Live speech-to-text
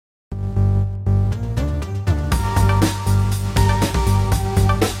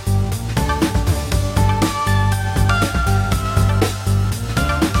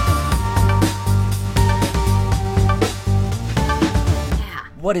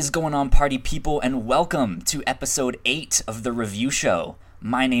What is going on, party people, and welcome to episode 8 of the review show.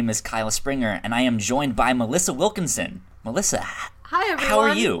 My name is Kyle Springer, and I am joined by Melissa Wilkinson. Melissa, hi everyone. How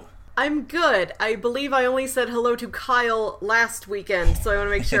are you? I'm good. I believe I only said hello to Kyle last weekend, so I want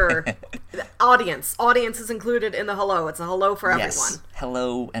to make sure. Audience is included in the hello. It's a hello for everyone. Yes,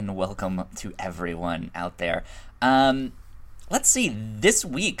 hello and welcome to everyone out there. Let's see, this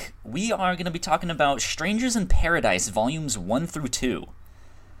week we are going to be talking about Strangers in Paradise, volumes 1 through 2,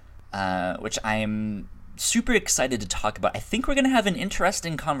 which I'm super excited to talk about. I think we're going to have an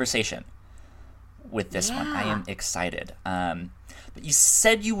interesting conversation with this one. I am excited. But you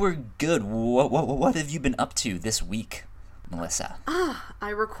said you were good. What have you been up to this week, Melissa? I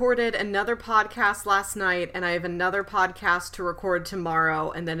recorded another podcast last night, and I have another podcast to record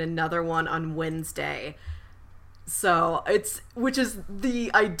tomorrow, and then another one on Wednesday. So which is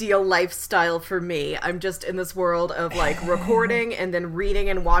the ideal lifestyle for me. I'm just in this world of like recording and then reading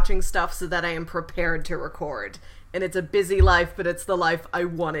and watching stuff so that I am prepared to record. And it's a busy life, but it's the life I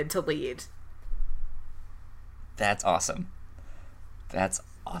wanted to lead. That's awesome.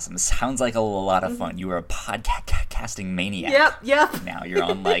 Sounds like a lot of fun. You are a podcasting maniac. Yep. Now you're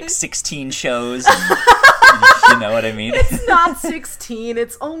on like 16 shows. And, you know what I mean? It's not 16.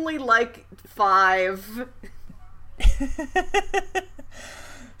 It's only like 5.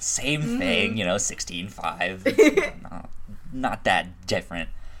 Same thing, 16.5. Not that different.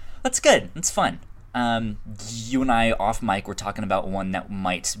 That's good. It's fun. You and I off mic were talking about one that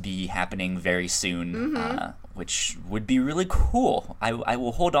might be happening very soon, which would be really cool. I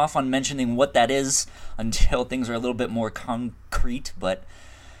will hold off on mentioning what that is until things are a little bit more concrete, but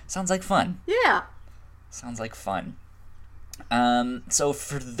sounds like fun. Yeah. Sounds like fun. So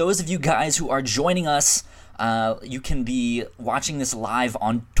for those of you guys who are joining us, you can be watching this live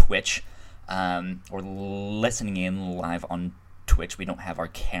on Twitch, or listening in live on Twitch. We don't have our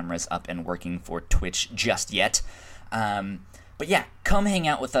cameras up and working for Twitch just yet. But yeah, come hang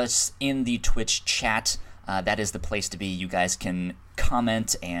out with us in the Twitch chat. That is the place to be. You guys can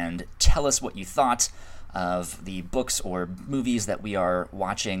comment and tell us what you thought of the books or movies that we are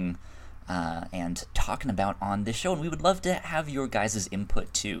watching and talking about on this show. And we would love to have your guys'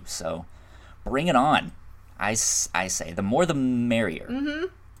 input too. So bring it on. I say, the more the merrier.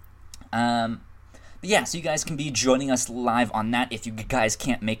 But yeah, so you guys can be joining us live on that. If you guys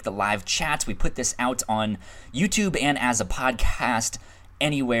can't make the live chats, we put this out on YouTube and as a podcast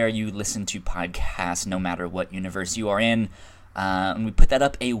anywhere you listen to podcasts, no matter what universe you are in. And we put that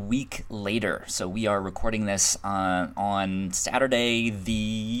up a week later. So we are recording this on Saturday,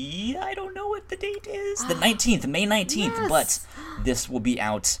 I don't know what the date is, the 19th, May 19th. Yes. But this will be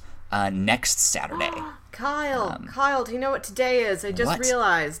out next Saturday. Kyle, do you know what today is? I just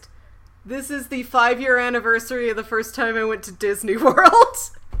realized. This is the 5-year anniversary of the first time I went to Disney World.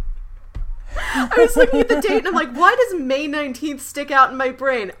 I was looking at the date and I'm like, why does May 19th stick out in my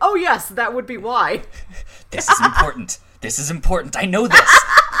brain? Oh yes, that would be why. This is important. I know this.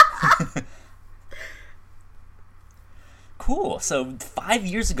 Cool. So 5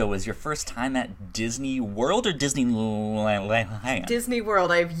 years ago was your first time at Disney World or Disneyland? Disney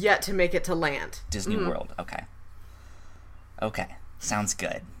World. I have yet to make it to land. Disney World. Okay. Sounds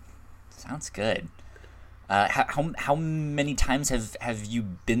good. How many times have you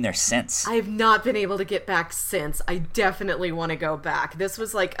been there since? I have not been able to get back since. I definitely want to go back. This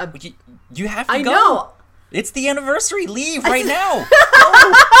was like a... You have to go. I know. It's the anniversary. Leave right now.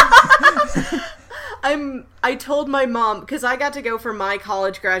 I told my mom, because I got to go for my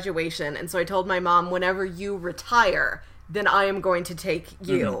college graduation, and so I told my mom, whenever you retire, then I am going to take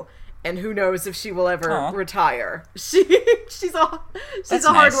you. And who knows if she will ever retire. She's a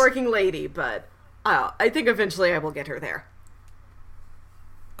hardworking lady, but I think eventually I will get her there.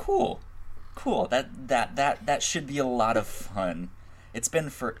 Cool. That should be a lot of fun. It's been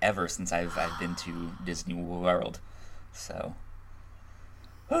forever since I've been to Disney World, so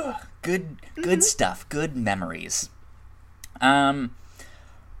good stuff, good memories. But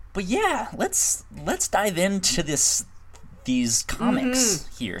yeah, let's dive into these comics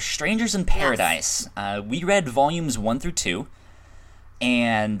here. Strangers in Paradise. Yes. We read volumes 1 through 2,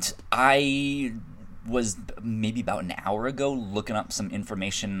 and I was maybe about an hour ago looking up some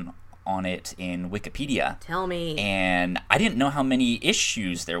information on it in Wikipedia. Tell me. And I didn't know how many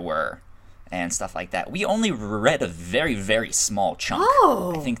issues there were and stuff like that. We only read a very, very small chunk.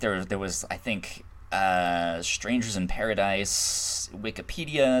 Oh. I think there was Strangers in Paradise,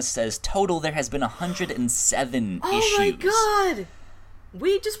 Wikipedia says total there has been 107 issues. Oh my god!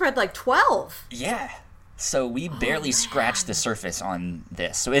 We just read like 12. Yeah. So we barely scratched the surface on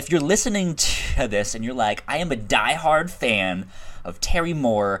this. So if you're listening to this and you're like, I am a diehard fan of Terry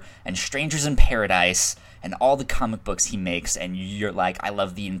Moore and Strangers in Paradise and all the comic books he makes, and you're like, I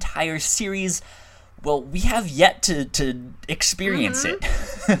love the entire series, well, we have yet to experience it.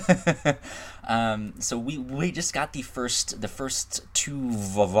 So we just got the first two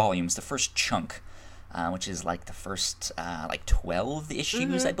volumes, the first chunk, which is like the first 12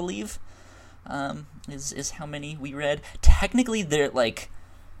 issues, I believe. Is how many we read. Technically,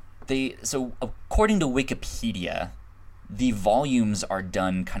 so according to Wikipedia, the volumes are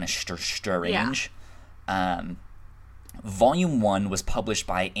done kind of strange. Volume 1 was published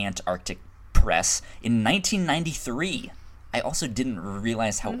by Antarctic Press in 1993. I also didn't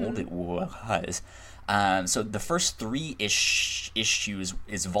realize how old it was. So the first 3 issues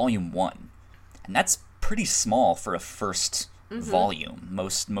is Volume 1, and that's pretty small for a first volume.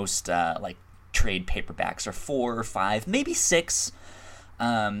 Most trade paperbacks are 4 or 5, maybe 6.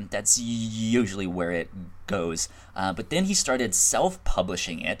 That's usually where it goes. But then he started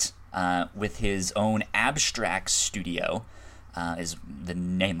self-publishing it with his own Abstract Studio, is the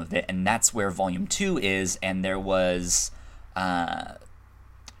name of it, and that's where Volume 2 is. And there was, I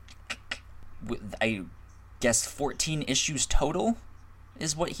guess, 14 issues total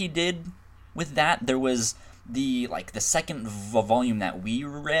is what he did with that. There was the second volume that we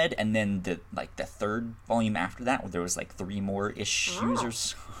read, and then the third volume after that, where there was 3 more issues or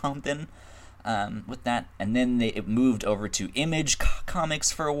something with that. And then it moved over to Image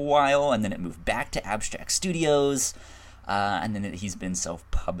Comics for a while, and then it moved back to Abstract Studios, and then he's been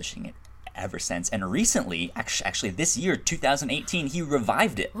self-publishing it ever since. And recently, actually this year, 2018, he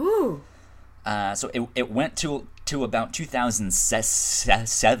revived it. Ooh. So it went to about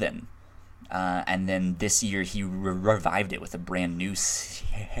 2007. And then this year he revived it with a brand new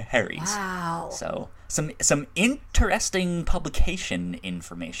series. Wow. So some interesting publication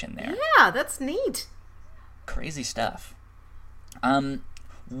information there. Yeah, that's neat. Crazy stuff.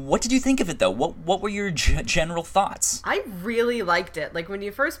 What did you think of it, though? What were your general thoughts? I really liked it. When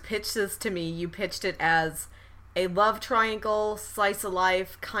you first pitched this to me, you pitched it as a love triangle, slice of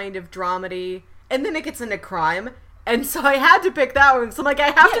life, kind of dramedy, and then it gets into crime. And so I had to pick that one. So I'm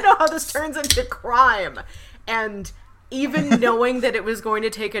I have to know how this turns into crime. And even knowing that it was going to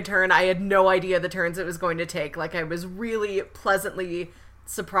take a turn, I had no idea the turns it was going to take. I was really pleasantly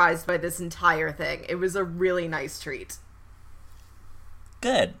surprised by this entire thing. It was a really nice treat.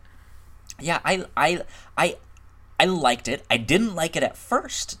 Good. Yeah, I liked it. I didn't like it at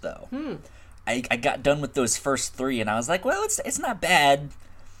first, though. I got done with those first 3, and I was like, well, it's not bad.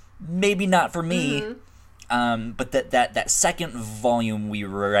 Maybe not for me. But that second volume we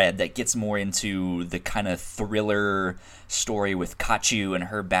read that gets more into the kind of thriller story with Kachu and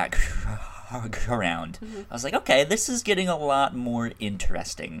her background, I was like, okay, this is getting a lot more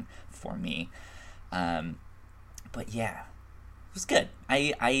interesting for me. But yeah, it was good.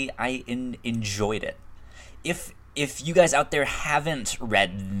 I enjoyed it. If you guys out there haven't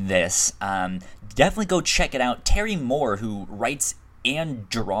read this, definitely go check it out. Terry Moore, who writes and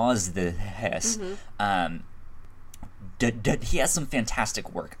draws this, he has some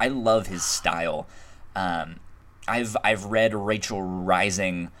fantastic work. I love his style. I've read Rachel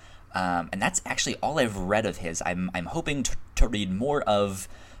Rising, and that's actually all I've read of his. I'm hoping to read more of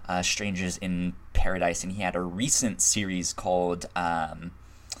Strangers in Paradise, and he had a recent series called God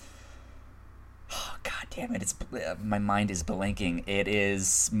damn it! My mind is blanking. It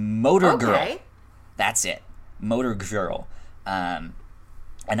is Motor Girl. That's it, Motor Girl. And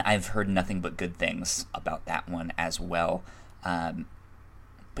I've heard nothing but good things about that one as well. But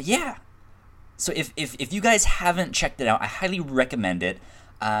yeah, so if you guys haven't checked it out, I highly recommend it.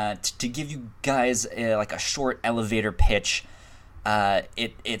 To give you guys a short elevator pitch,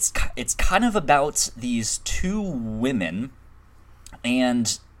 it's kind of about these 2 women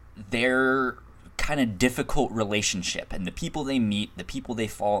and their kind of difficult relationship, and the people they meet, the people they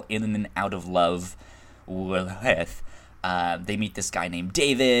fall in and out of love with. They meet this guy named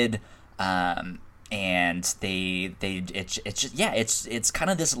David, and it's kind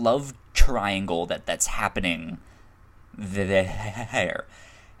of this love triangle that's happening there.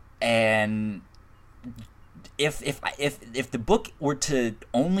 And if the book were to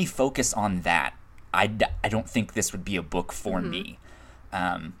only focus on that, I don't think this would be a book for me.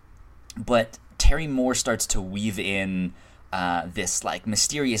 But Terry Moore starts to weave in this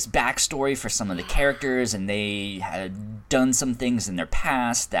mysterious backstory for some of the characters, and they had done some things in their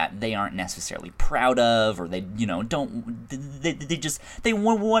past that they aren't necessarily proud of, or they don't they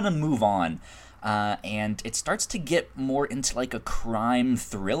want to move on, and it starts to get more into a crime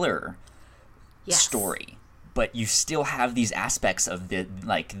thriller Yes. story, but you still have these aspects of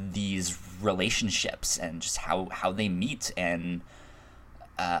these relationships and just how they meet, and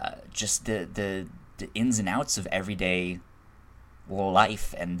just the ins and outs of everyday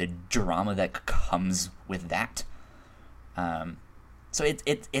life and the drama that comes with that. So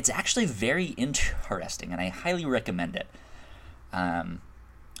it's actually very interesting, and I highly recommend it.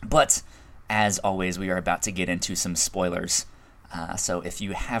 But as always, we are about to get into some spoilers. So if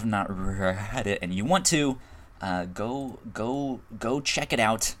you have not read it and you want to, go check it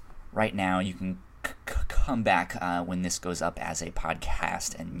out right now. You can come back when this goes up as a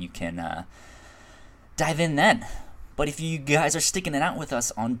podcast, and you can dive in then. But if you guys are sticking it out with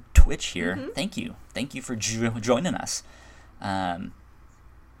us on Twitch here, thank you for joining us.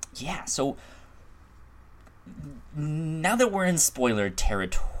 So now that we're in spoiler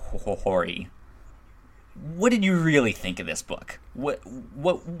territory, what did you really think of this book?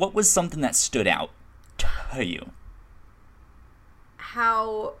 What was something that stood out to you?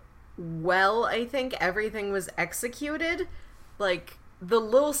 How well I think everything was executed. Like, the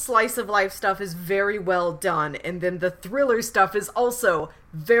little slice of life stuff is very well done, and then the thriller stuff is also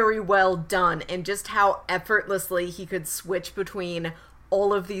very well done, and just how effortlessly he could switch between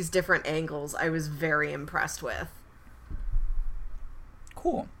all of these different angles, I was very impressed with.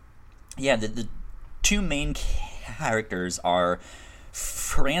 Cool. Yeah, the two main characters are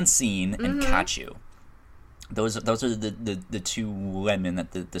Francine and Kachu. Those are the two women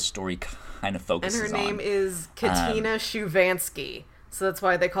that the story kind of focuses on. And her name is Katina Shuvansky, so that's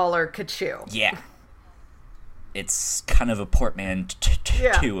why they call her Kachu. Yeah. It's kind of a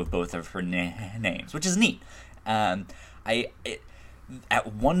portmanteau of both of her names, which is neat.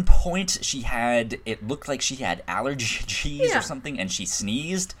 At one point, it looked like she had allergies or something, and she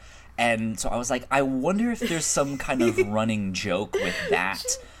sneezed. And so I was like, I wonder if there's some kind of running joke with that.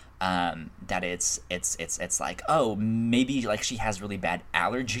 That it's like, oh, maybe like she has really bad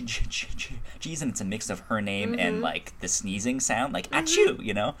allergies, and it's a mix of her name and like the sneezing sound, like achoo,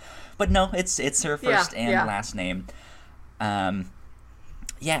 you know. But no, it's her first and last name.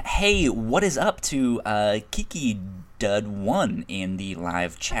 Hey, what is up to Kiki Dud 1 in the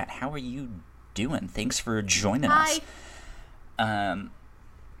live chat? How are you doing? Thanks for joining us.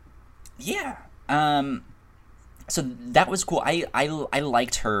 So that was cool. I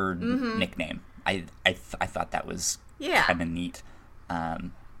liked her nickname. I thought that was kind of neat.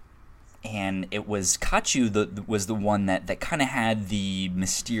 And it was Kachu was the one that kind of had the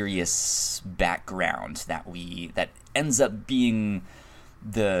mysterious background that ends up being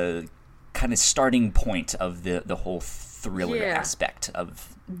the kind of starting point of the whole thriller aspect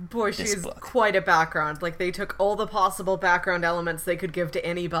of Boy, this she's book. Quite a background. Like, they took all the possible background elements they could give to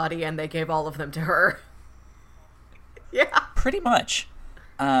anybody, and they gave all of them to her. Pretty much.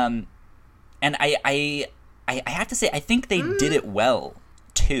 And I have to say, I think they did it well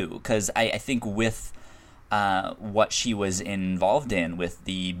too, because I think with what she was involved in, with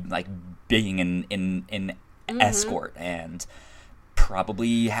the like being an escort and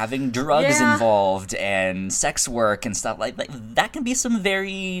probably having drugs involved and sex work and stuff like that can be some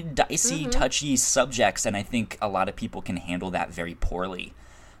very dicey, touchy subjects, and I think a lot of people can handle that very poorly,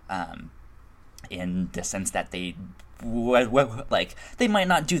 in the sense that they they might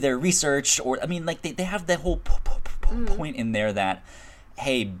not do their research, or I mean, like they have that whole point in there that,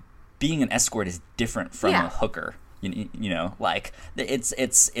 hey, being an escort is different from a hooker. You know, like it's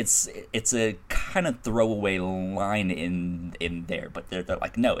a kind of throwaway line in there, but they're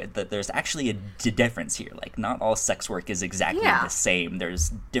like, no, there's actually a difference here. Like, not all sex work is exactly the same.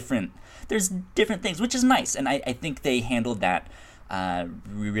 There's different things, which is nice, and I think they handled that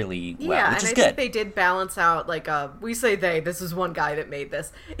really well, which is good. I think they did balance out, like, we say they, this is one guy that made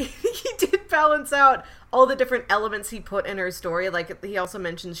this. He did balance out all the different elements he put in her story. Like, he also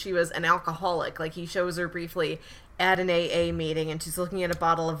mentions she was an alcoholic. Like, he shows her briefly at an AA meeting, and she's looking at a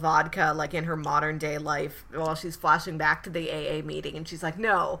bottle of vodka, like, in her modern day life, while she's flashing back to the AA meeting, and she's like,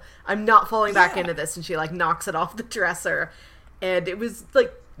 no, I'm not falling back into this, and she, like, knocks it off the dresser, and it was,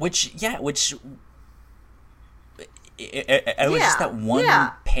 like... It was just that one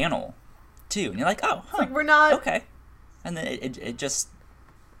panel, too. And you're like, oh, huh, like, we're not... Okay. And then it just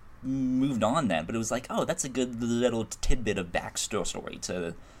moved on then. But it was like, oh, that's a good little tidbit of backstory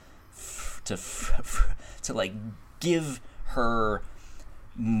to like, give her,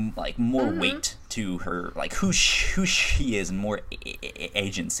 like, more weight to her, like, who she is, and more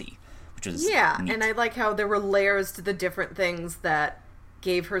agency, which was neat. And I like how there were layers to the different things that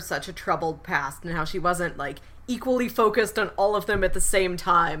gave her such a troubled past, and how she wasn't, like, equally focused on all of them at the same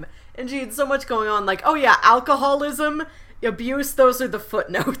time. And she had so much going on, like, oh yeah, alcoholism, abuse, those are the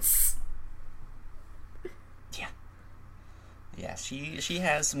footnotes. Yeah, she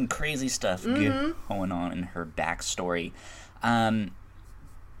has some crazy stuff going on in her backstory. I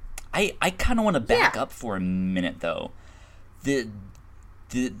kind of want to back up for a minute though. The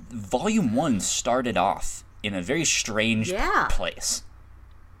volume 1 started off in a very strange place.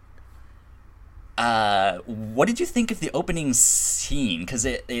 What did you think of the opening scene? Because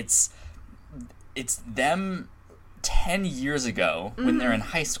it's them 10 years ago when they're in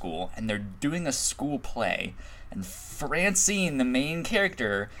high school and they're doing a school play, and Francine, the main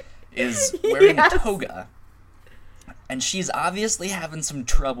character, is wearing a toga, and she's obviously having some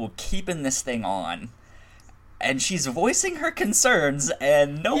trouble keeping this thing on, and she's voicing her concerns,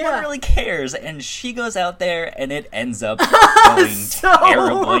 and no one really cares, and she goes out there and it ends up going so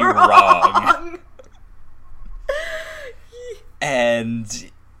terribly wrong.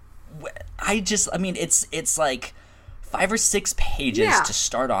 And I mean, it's like 5 or 6 pages to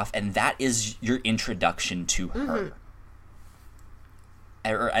start off, and that is your introduction to her.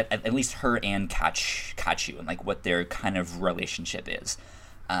 Or at least her and Kachu, and like what their kind of relationship is.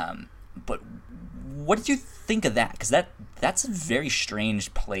 But what did you think of that? Because that's a very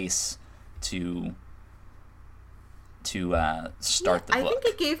strange place to start the book. I think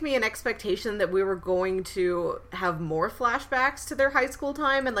it gave me an expectation that we were going to have more flashbacks to their high school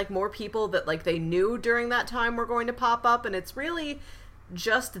time, and like more people that like they knew during that time were going to pop up, and it's really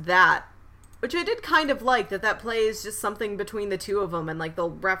just that, which I did kind of like, that plays just something between the two of them, and like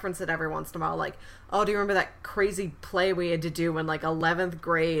they'll reference it every once in a while, like, oh, do you remember that crazy play we had to do in like 11th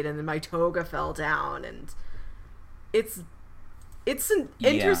grade and then my toga fell down? And it's an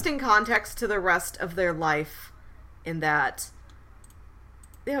interesting context to the rest of their life, in that,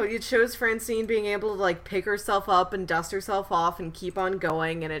 you know, it shows Francine being able to like pick herself up and dust herself off and keep on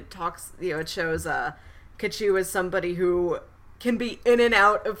going, and it talks, you know, it shows Kachu as somebody who can be in and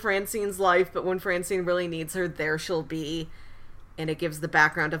out of Francine's life, but when Francine really needs her, there she'll be. And it gives the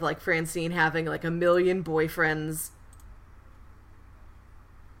background of like Francine having like 1 million boyfriends.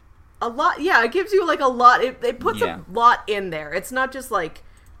 A lot, it gives you like a lot. It puts a lot in there. It's not just like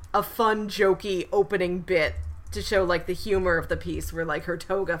a fun, jokey opening bit to show like the humor of the piece where like her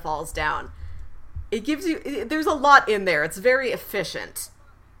toga falls down. It gives you, there's a lot in there. It's very efficient.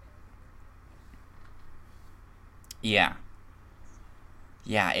 Yeah,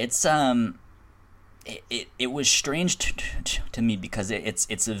 it's it was strange to me because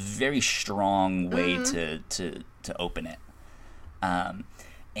it's a very strong way to open it, and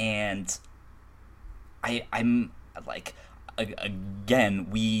I'm like, again,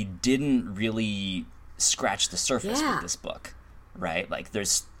 we didn't really scratch the surface with this book, right? Like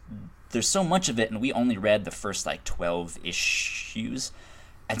there's so much of it, and we only read the first like 12 issues,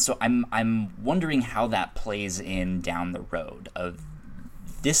 and so I'm wondering how that plays in down the road of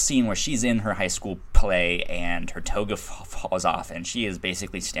this scene where she's in her high school play and her toga falls off and she is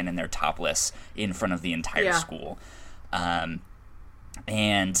basically standing there topless in front of the entire school, and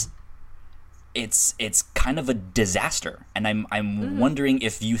it's kind of a disaster, and I'm wondering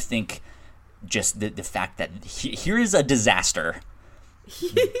if you think just the fact that here is a disaster.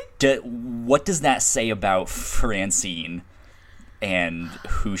 What does that say about Francine and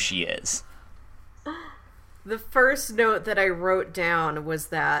who she is? The first note that I wrote down was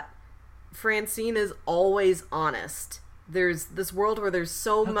that Francine is always honest. There's this world where there's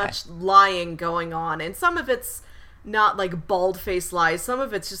so much lying going on, and some of it's not like bald-faced lies. Some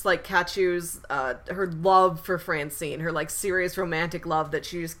of it's just like Kachu's, her love for Francine, her like serious romantic love that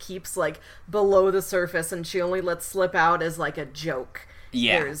she just keeps like below the surface and she only lets slip out as like a joke.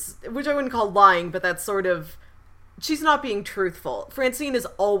 Yeah. Which I wouldn't call lying, but that's sort of, she's not being truthful. Francine is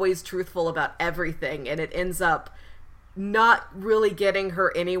always truthful about everything, and it ends up not really getting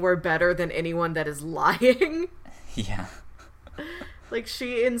her anywhere better than anyone that is lying. Yeah. Like,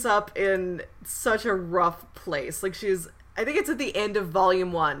 she ends up in such a rough place. Like, I think it's at the end of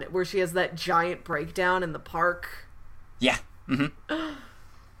volume 1 where she has that giant breakdown in the park. Yeah. Mm-hmm.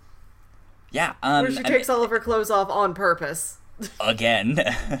 Yeah. Where she takes all of her clothes off on purpose. Again.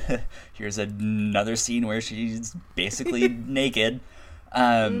 Here's another scene where she's basically naked.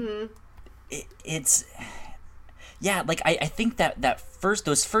 It's... Yeah, like, I think that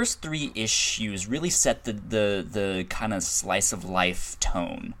those first 3 issues really set the kind of slice of life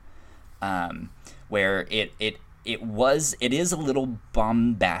tone, where it is a little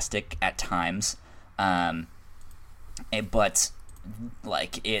bombastic at times, but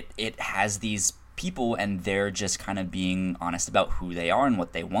like it has these people and they're just kind of being honest about who they are and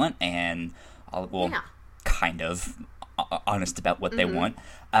what they want, and kind of honest about what they want,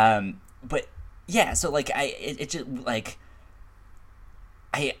 but. Yeah, so like it just like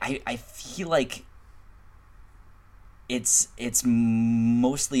I feel like it's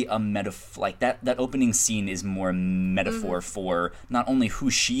mostly a metaphor. Like that opening scene is more a metaphor for not only who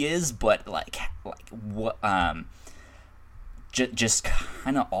she is, but like what just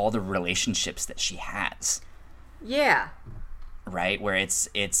kind of all the relationships that she has. Yeah. Right, where it's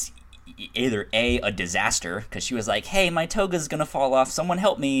either a disaster because she was like, hey, my toga's gonna fall off, someone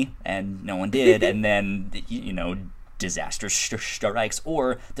help me, and no one did, and then disaster strikes,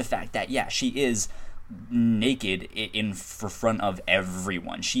 or the fact that she is naked in front of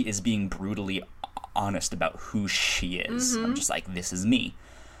everyone. She is being brutally honest about who she is. I'm just like, this is me.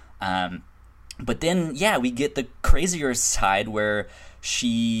 But then we get the crazier side where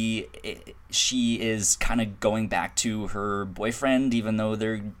she is kind of going back to her boyfriend, even though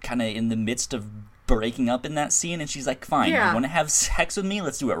they're kind of in the midst of breaking up in that scene, and she's like, fine, you want to have sex with me?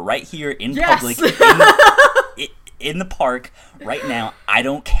 Let's do it right here in public, in the park, right now. I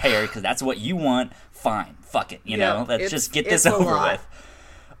don't care, because that's what you want. Fine, fuck it, let's just get this over with.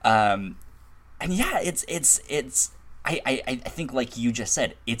 And it's I think, like you just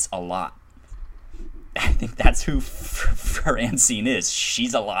said, it's a lot. I think that's who Francine is.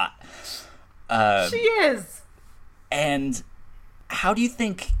 She's a lot. She is. And how do you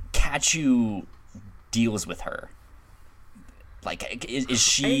think Kachu deals with her? Like, is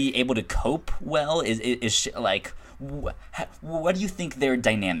she able to cope well? Is she, like, what do you think their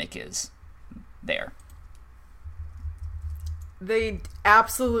dynamic is there? They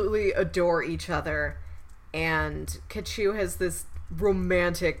absolutely adore each other, and Kachu has this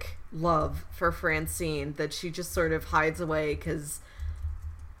romantic love for Francine that she just sort of hides away because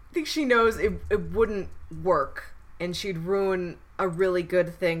I think she knows it wouldn't work, and she'd ruin a really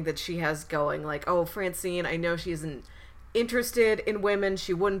good thing that she has going. Like, oh, Francine, I know she isn't interested in women.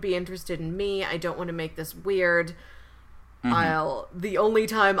 She wouldn't be interested in me. I don't want to make this weird. The only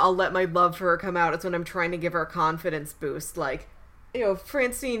time I'll let my love for her come out is when I'm trying to give her a confidence boost. Like,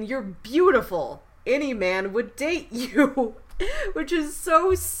 Francine, you're beautiful. Any man would date you. Which is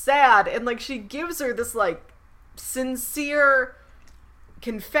so sad. And, like, she gives her this, like, sincere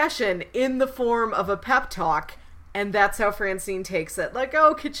confession in the form of a pep talk, and that's how Francine takes it. Like,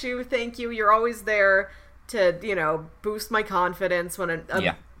 oh, Kachu, thank you. You're always there to, boost my confidence when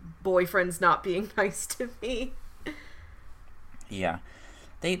a boyfriend's not being nice to me. Yeah.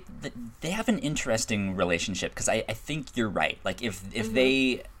 They have an interesting relationship, because I think you're right. Like, if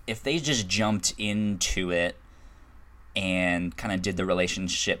they just jumped into it and kind of did the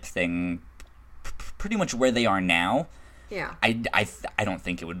relationship thing pretty much where they are now, I don't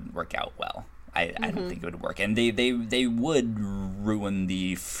think it would work out well. I don't think it would work, and they would ruin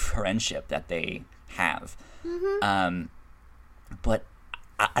the friendship that they have. But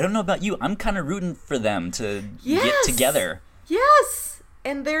I don't know about you. I'm kind of rooting for them to get together. Yes.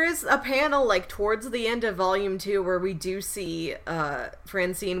 And there is a panel, like, towards the end of Volume 2 where we do see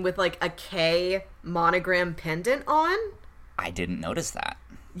Francine with, like, a K monogram pendant on. I didn't notice that.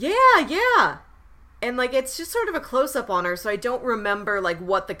 Yeah. And, like, it's just sort of a close-up on her, so I don't remember, like,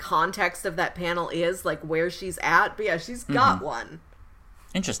 what the context of that panel is, like, where she's at. But, yeah, she's got one.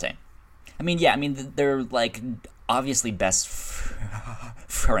 Interesting. I mean, they're, like, obviously best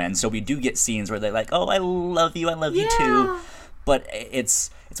friends, so we do get scenes where they're like, oh, I love you too. But it's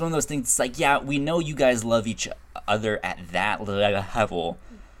one of those things. It's like, we know you guys love each other at that level,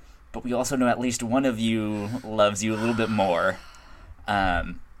 but we also know at least one of you loves you a little bit more.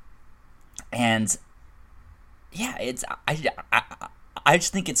 And it's I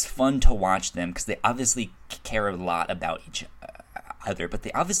just think it's fun to watch them, because they obviously care a lot about each other, but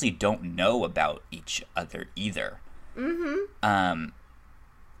they obviously don't know about each other either.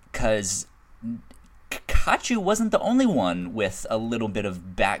 Because Kachu wasn't the only one with a little bit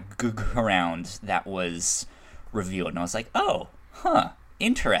of background that was revealed, and I was like, oh,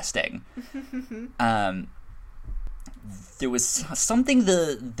 interesting. There was something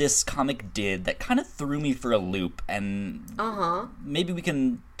this comic did that kind of threw me for a loop, and maybe we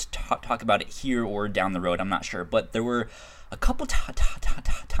can talk about it here or down the road, I'm not sure, but there were a couple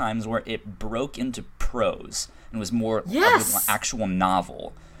times where it broke into prose and was more of an actual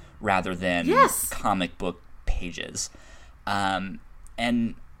novel rather than comic book pages. And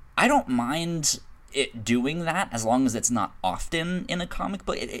I don't mind it doing that as long as it's not often in a comic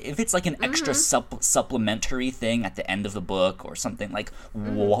book. If it's like an extra supplementary thing at the end of the book or something, like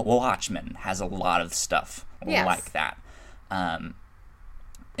Watchmen has a lot of stuff like that.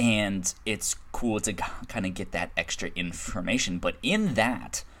 And it's cool to kind of get that extra information. But in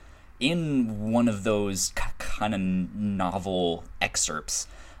one of those kind of novel excerpts,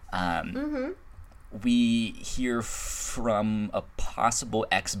 we hear from a possible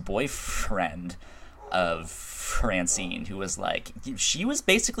ex-boyfriend of Francine, who was like, she was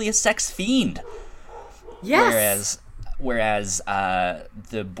basically a sex fiend. Yes. Whereas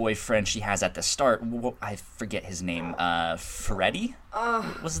the boyfriend she has at the start, I forget his name, Freddie?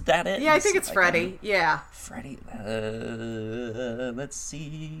 Was that it? Yeah, I think it's Freddie. Yeah. Freddie. Let's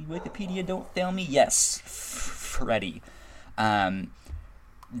see. Wikipedia, don't fail me. Yes, Freddie.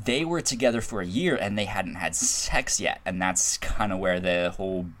 They were together for a year and they hadn't had sex yet, and that's kind of where the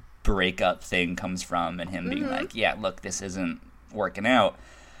whole breakup thing comes from, and him being like, yeah, look, this isn't working out.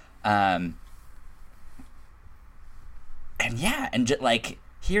 And yeah, and just like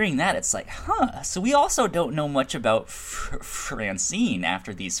hearing that, it's like, huh, so we also don't know much about Francine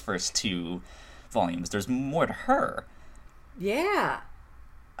after these first 2 volumes. There's more to her. Yeah.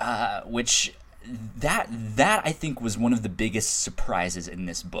 Which that I think was one of the biggest surprises in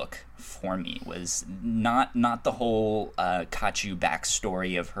this book for me, was not the whole Kachu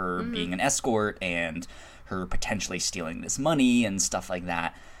backstory of her being an escort and her potentially stealing this money and stuff like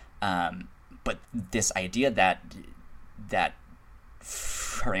that, but this idea that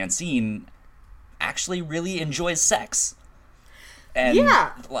Francine actually really enjoys sex, and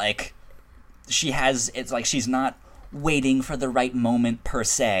like it's like she's not waiting for the right moment per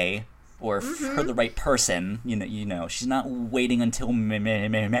se, or for the right person, you know, she's not waiting until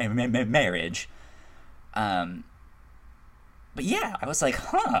marriage. But yeah, I was like,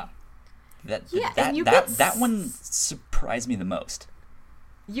 huh. That one surprised me the most.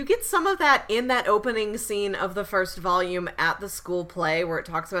 You get some of that in that opening scene of the first volume at the school play, where it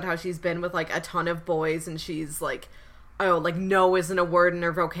talks about how she's been with like a ton of boys, and she's like, oh, like no isn't a word in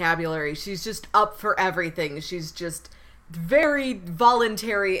her vocabulary. She's just up for everything. She's just very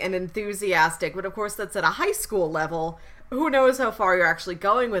voluntary and enthusiastic, but of course that's at a high school level. Who knows how far you're actually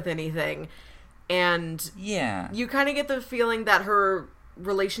going with anything. And yeah, you kind of get the feeling that her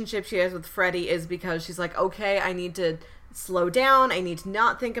relationship she has with Freddie is because she's like, okay, I need to slow down, I need to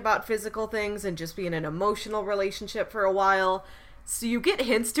not think about physical things and just be in an emotional relationship for a while. So you get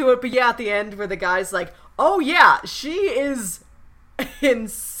hints to it, but yeah, at the end where the guy's like, oh yeah, she is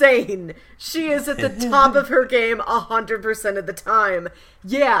insane. She is at the top of her game 100% of the time.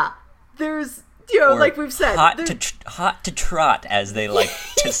 Yeah, there's, you know, or like we've said, hot to trot, as they like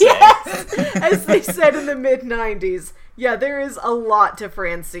to say. Yes, as they said in the mid-90s. Yeah, there is a lot to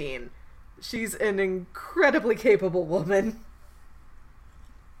Francine. She's an incredibly capable woman.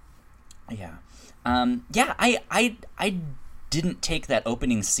 Yeah. Yeah, I didn't take that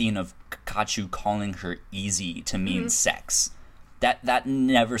opening scene of Kachu calling her easy to mean sex. That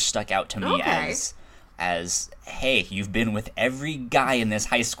never stuck out to me as hey, you've been with every guy in this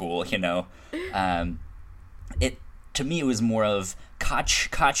high school, you know. It to me it was more of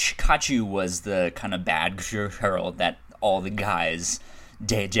Kachu was the kind of bad girl that all the guys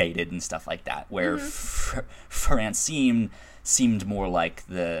dated and stuff like that, where Francine seemed more like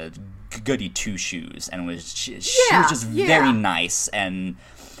the goody two-shoes and was she was just very nice and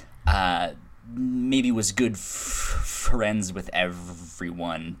maybe was good friends with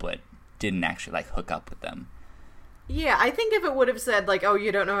everyone, but didn't actually like hook up with them. Yeah, I think if it would have said like, oh,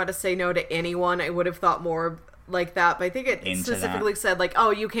 you don't know how to say no to anyone, I would have thought more like that, but I think it specifically said like,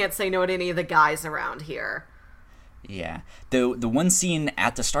 oh, you can't say no to any of the guys around here. Yeah. The one scene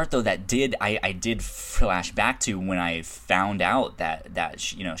at the start though that I did flash back to when I found out that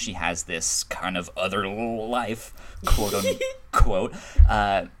she, you know, she has this kind of other life, quote unquote,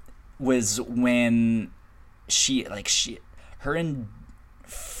 was when her and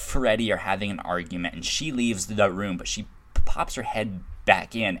Freddie are having an argument and she leaves the room, but she pops her head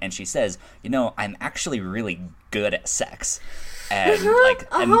back in and she says, you know, I'm actually really good at sex. And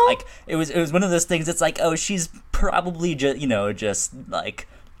like it was one of those things. It's like, oh, she's probably just like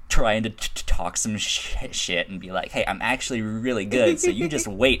trying to talk some shit and be like, hey, I'm actually really good, so you just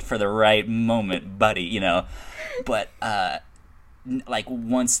wait for the right moment, buddy, you know. But like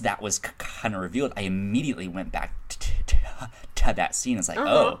once that was kind of revealed, I immediately went back to that scene. It's like,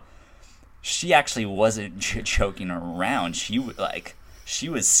 oh, she actually wasn't joking around. She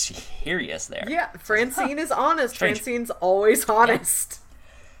was serious there. Yeah, Francine is honest. Strange. Francine's always honest. Yeah.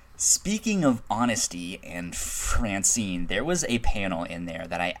 Speaking of honesty and Francine, there was a panel in there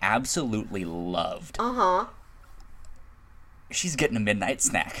that I absolutely loved. She's getting a midnight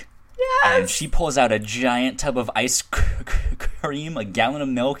snack. Yes! And she pulls out a giant tub of ice cream, a gallon of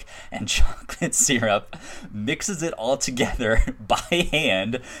milk, and chocolate syrup, mixes it all together by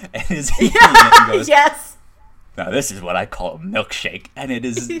hand, and is eating it and goes, yes! Now this is what I call a milkshake. And it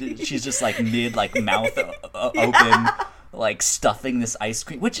is, she's just like mouth open, like stuffing this ice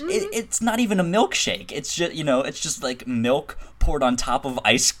cream, which it's not even a milkshake. It's just, you know, it's just like milk poured on top of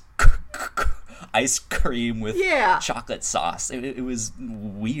ice ice cream with Yeah. chocolate sauce. It was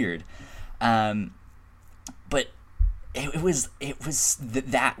weird. But it was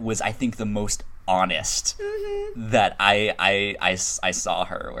that was, I think, the most honest that I saw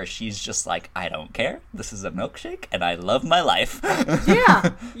her, where she's just like, I don't care. This is a milkshake, and I love my life.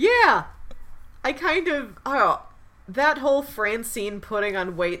 Yeah. I kind of, that whole Francine putting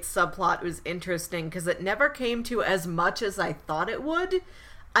on weight subplot was interesting because it never came to as much as I thought it would.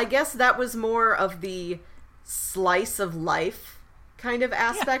 I guess that was more of the slice of life kind of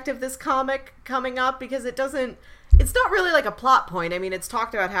aspect of this comic coming up, because it's not really like a plot point. I mean, it's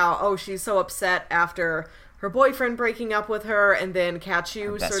talked about how, she's so upset after her boyfriend breaking up with her, and then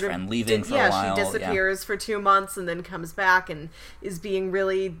Kachu best sort of friend leaving for a while. She disappears for 2 months and then comes back and is being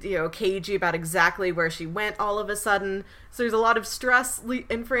really, cagey about exactly where she went all of a sudden. So there's a lot of stress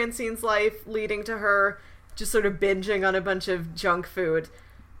in Francine's life leading to her just sort of binging on a bunch of junk food.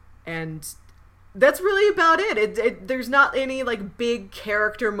 And that's really about it. There's not any like big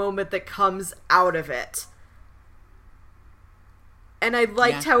character moment that comes out of it. And I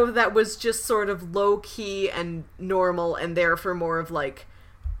liked how that was just sort of low-key and normal, and there for more of, like,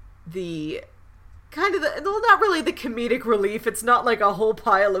 the kind of not really the comedic relief. It's not like a whole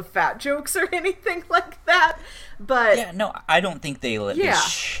pile of fat jokes or anything like that. But yeah, no, I don't think they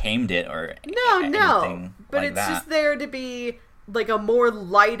shamed it or no. But like it's that. just there to be, like, a more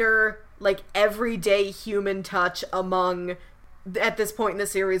lighter, like, everyday human touch among, at this point in the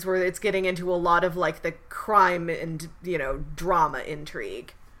series where it's getting into a lot of like the crime and drama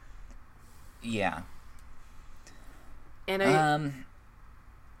intrigue. Yeah. And I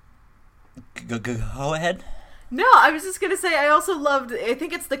go ahead. No, I was just gonna say I also loved, I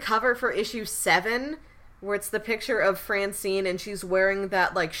think it's the cover for issue 7 where it's the picture of Francine and she's wearing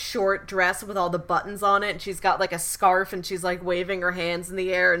that like short dress with all the buttons on it, and she's got like a scarf and she's like waving her hands in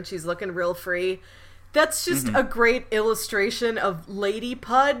the air and she's looking real free. That's just a great illustration of Lady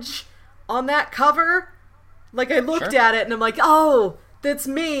Pudge on that cover. Like, I looked at it and I'm like, oh, that's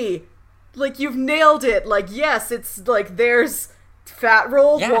me. Like, you've nailed it. Like, yes, it's like, there's fat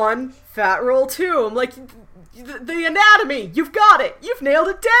roll 1, fat roll 2. I'm like, the anatomy, you've got it. You've nailed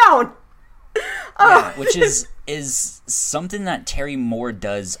it down. Yeah, which is something that Terry Moore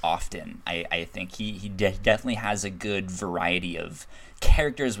does often. I think he definitely has a good variety of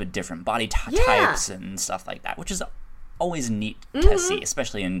characters with different body types and stuff like that, which is always neat to see,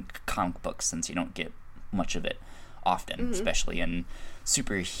 especially in comic books, since you don't get much of it often, especially in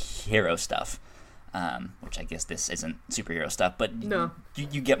superhero stuff, which I guess this isn't superhero stuff, but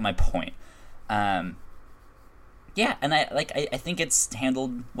you get my point. Yeah, and I think it's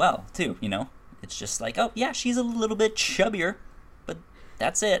handled well too. It's just like, oh yeah, she's a little bit chubbier, but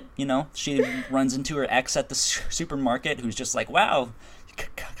that's it. She runs into her ex at the supermarket, who's just like, wow,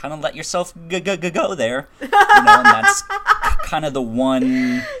 kind of let yourself go there. And that's kind of the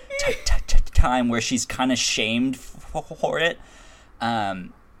one time where she's kind of shamed for it.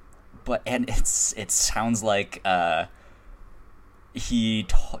 But it sounds like her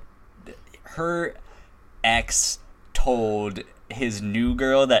ex told his new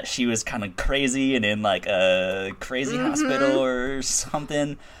girl that she was kind of crazy and in like a crazy hospital or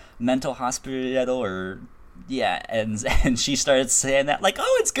something, mental hospital, or and she started saying that like,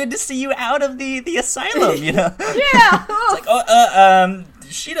 oh, it's good to see you out of the asylum, It's like,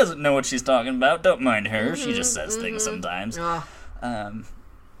 she doesn't know what she's talking about, don't mind her, she just says things sometimes. So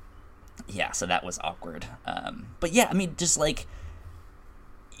that was awkward. But yeah, I mean, just like,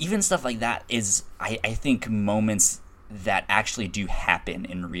 even stuff like that is, I think, moments that actually do happen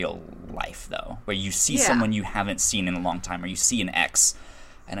in real life, though, where you see someone you haven't seen in a long time, or you see an ex,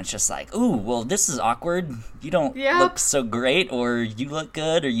 and it's just like, ooh, well, this is awkward. You don't look so great, or you look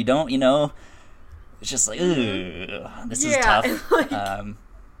good, or you don't, It's just like, ooh, this is tough. And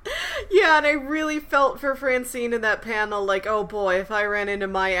and I really felt for Francine in that panel, like, oh boy, if I ran into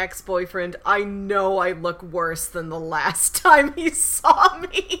my ex-boyfriend, I know I look worse than the last time he saw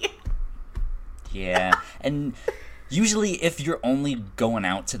me. Yeah, and usually if you're only going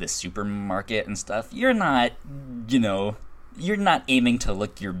out to the supermarket and stuff, you're not, you're not aiming to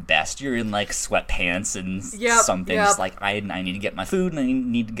look your best. You're in, like, sweatpants and something. Just like, I need to get my food and I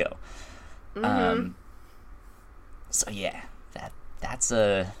need to go. So yeah,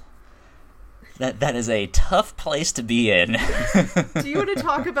 that is a tough place to be in. Do you want to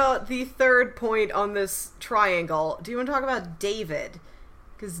talk about the third point on this triangle? Do you want to talk about David?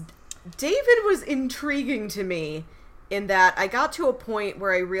 Because David was intriguing to me in that I got to a point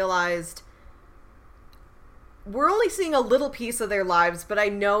where I realized we're only seeing a little piece of their lives, but I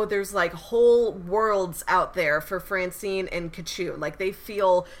know there's like whole worlds out there for Francine and Kachu. Like they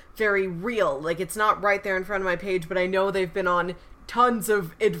feel very real. Like it's not right there in front of my page, but I know they've been on tons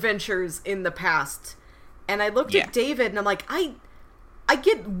of adventures in the past. And I looked at David and I'm like, I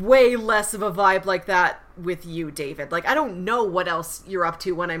get way less of a vibe like that with you, David. Like I don't know what else you're up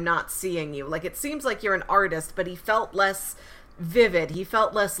to when I'm not seeing you. Like it seems like you're an artist, but he felt less vivid. He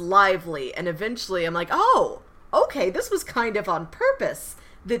felt less lively. And eventually I'm like, oh, okay, this was kind of on purpose,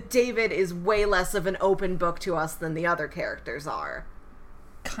 that David is way less of an open book to us than the other characters are.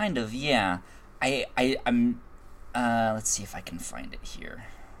 Kind of, yeah. I'm let's see if I can find it here.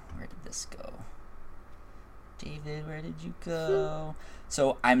 Where did this go? David, where did you go?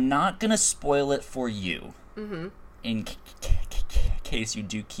 So I'm not gonna spoil it for you, in case you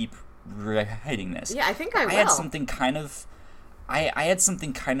do keep writing this. Yeah, I think I will. I had something kind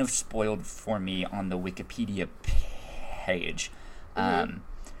of spoiled for me on the Wikipedia page.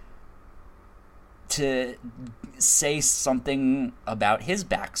 To say something about his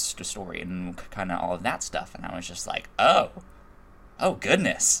backstory and kind of all of that stuff, and I was just like, oh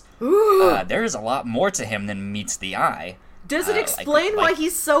goodness, there's a lot more to him than meets the eye. Does it explain why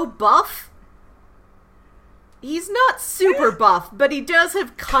he's so buff? He's not super buff, but he does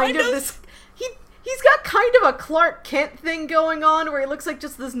have kind of this. He's got kind of a Clark Kent thing going on where he looks like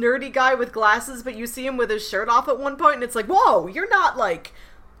just this nerdy guy with glasses, but you see him with his shirt off at one point, and it's like, whoa, you're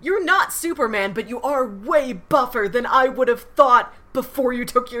not Superman, but you are way buffer than I would have thought before you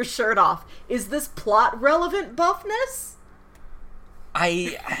took your shirt off. Is this plot relevant buffness?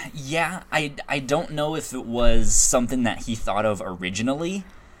 I don't know if it was something that he thought of originally,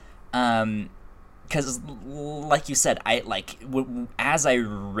 because like you said, as I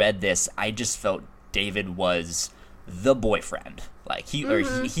read this, I just felt David was the boyfriend. Like he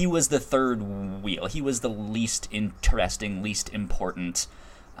was the third wheel. He was the least interesting, least important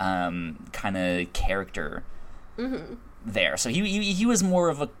kind of character there. So he was more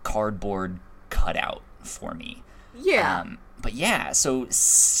of a cardboard cutout for me. Yeah. But yeah, so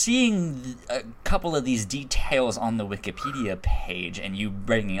seeing a couple of these details on the Wikipedia page and you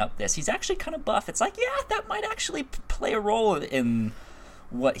bringing up this, he's actually kind of buff. It's like, yeah, that might actually play a role in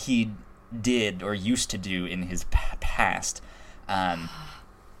what he did or used to do in his past. And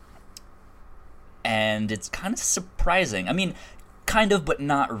it's kind of surprising. I mean, kind of, but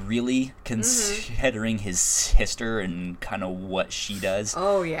not really, considering his sister and kind of what she does.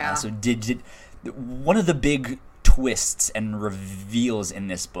 Oh, yeah. So did one of the big twists and reveals in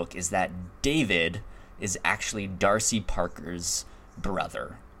this book is that David is actually Darcy Parker's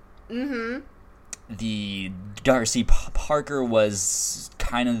brother. The Darcy Parker was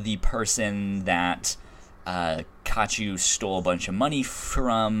kind of the person that Kachu stole a bunch of money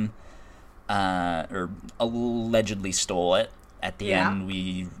from, or allegedly stole it. At the end,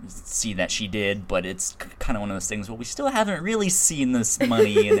 we see that she did, but it's kind of one of those things where we still haven't really seen this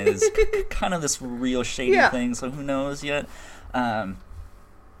money, and it is kind of this real shady thing, so who knows yet. But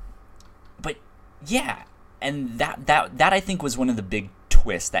yeah, and that I think was one of the big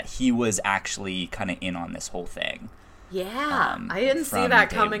twists, that he was actually kind of in on this whole thing. Yeah, I didn't see that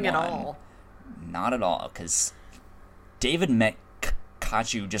coming at all. Not at all, because David met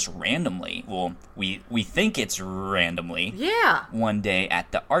Kachu just randomly. Well, we think it's randomly. Yeah. One day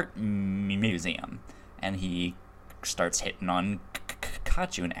at the art museum, and he starts hitting on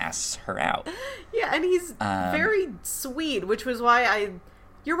Kachu and asks her out. Yeah, and he's very sweet, which was why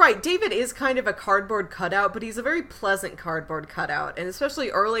you're right, David is kind of a cardboard cutout, but he's a very pleasant cardboard cutout. And especially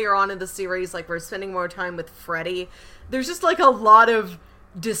earlier on in the series, like we're spending more time with Freddy, there's just like a lot of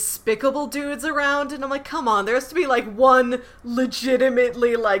despicable dudes around, and I'm like, come on, there has to be like one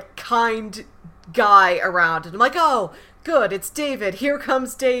legitimately like kind guy around, and I'm like, oh good, it's David, here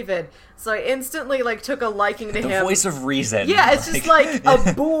comes David. So I instantly like took a liking to him. The voice of reason. Yeah, it's just like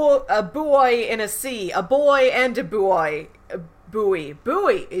a boy in a sea, a boy and a buoy. Buoy.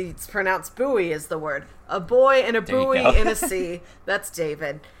 It's pronounced buoy is the word. A boy and a buoy in a sea. That's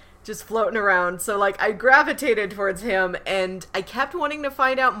David. Just floating around. So, like, I gravitated towards him, and I kept wanting to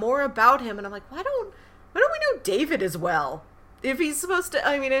find out more about him, and I'm like, why don't we know David as well? If he's supposed to,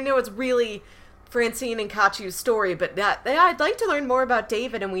 I mean, I know it's really Francine and Kachu's story, but I'd like to learn more about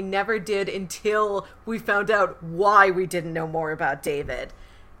David, and we never did until we found out why we didn't know more about David.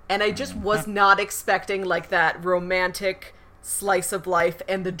 And I just was not expecting, like, that romantic slice of life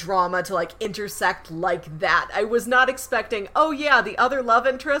and the drama to like intersect like that. I was not expecting, oh yeah, the other love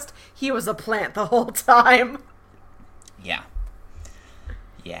interest, he was a plant the whole time. Yeah,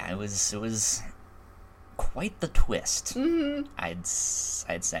 it was quite the twist. I'd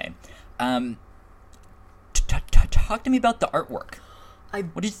say. talk to me about the artwork.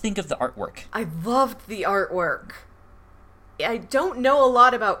 What did you think of the artwork? I loved the artwork. I don't know a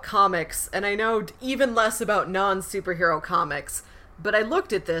lot about comics, and I know even less about non-superhero comics, but I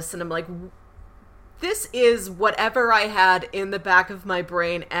looked at this and I'm like, this is whatever I had in the back of my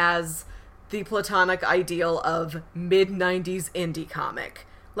brain as the platonic ideal of mid-90s indie comic.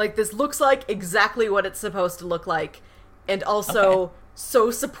 Like, this looks like exactly what it's supposed to look like, and also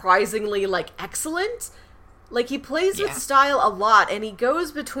so surprisingly, like, excellent. Like, he plays with style a lot, and he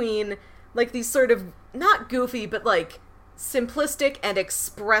goes between, like, these sort of, not goofy, but, like, simplistic and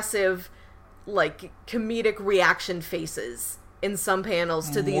expressive, like, comedic reaction faces in some panels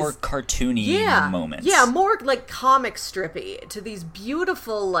to these... More cartoony moments. Yeah, more, like, comic strippy, to these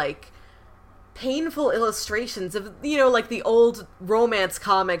beautiful, like, painful illustrations of, you know, like, the old romance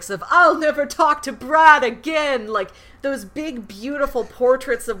comics of, I'll never talk to Brad again! Like, those big, beautiful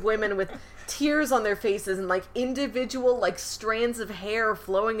portraits of women with tears on their faces and, like, individual, like, strands of hair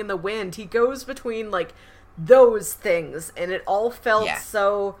flowing in the wind. He goes between, like, those things, and it all felt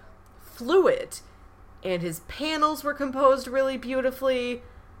so fluid. And his panels were composed really beautifully.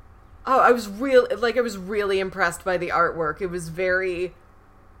 Oh, I was really impressed by the artwork. It was very...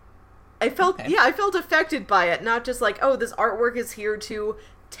 I felt affected by it. Not just like, oh, this artwork is here to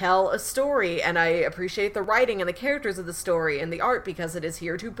tell a story, and I appreciate the writing and the characters of the story and the art because it is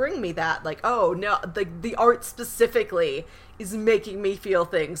here to bring me that. Like, oh, no, the art specifically is making me feel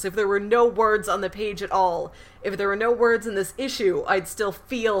things. If there were no words on the page at all, if there were no words in this issue, I'd still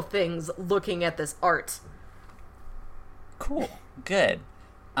feel things looking at this art. Cool. Good.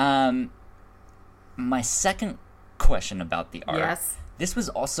 My second question about the art. Yes. This was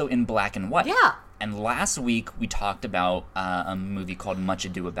also in black and white. Yeah. And last week we talked about a movie called Much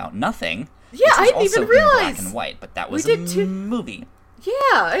Ado About Nothing. Yeah, I didn't even realize. In black and white, but that was a movie. Yeah,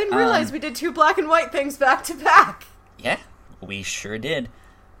 I didn't realize we did two black and white things back to back. Yeah, we sure did.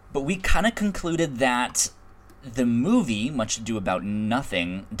 But we kind of concluded that the movie, Much Ado About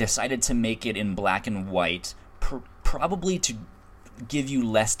Nothing, decided to make it in black and white, probably to give you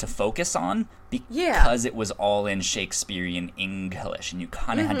less to focus on because it was all in Shakespearean English, and you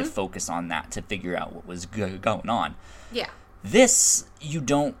kind of had to focus on that to figure out what was going on. Yeah. This,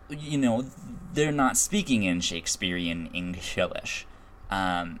 they're not speaking in Shakespearean English.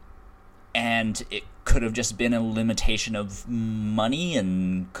 And it could have just been a limitation of money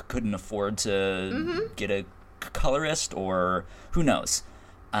and couldn't afford to get a colorist, or who knows.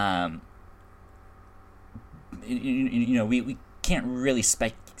 We can't really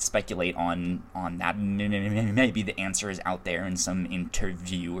speculate on that. Maybe the answer is out there in some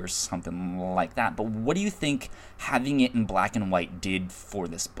interview or something like that. But what do you think having it in black and white did for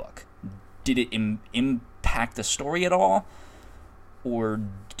this book? Did it impact the story at all? Or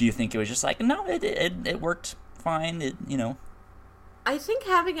do you think it was just like, no, it worked fine, I think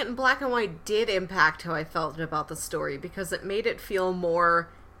having it in black and white did impact how I felt about the story, because it made it feel more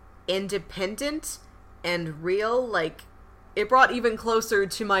independent and real. Like, it brought even closer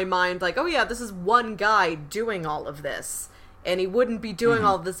to my mind, like, oh yeah, this is one guy doing all of this, and he wouldn't be doing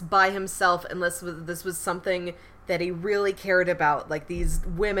all of this by himself unless this was something that he really cared about. Like, these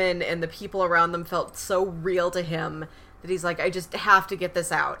women and the people around them felt so real to him that he's like, I just have to get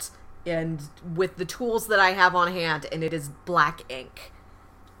this out, and with the tools that I have on hand, and it is black ink.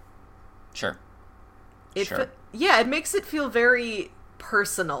 Sure. It makes it feel very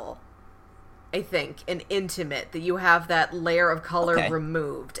personal, I think, and intimate, that you have that layer of color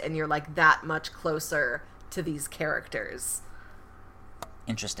removed, and you're, like, that much closer to these characters.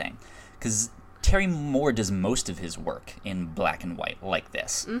 Interesting. Because Terry Moore does most of his work in black and white like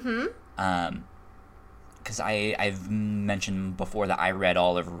this. Because I've mentioned before that I read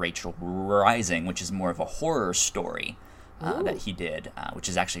all of Rachel Rising, which is more of a horror story that he did, which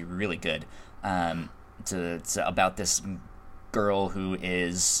is actually really good. It's about this girl who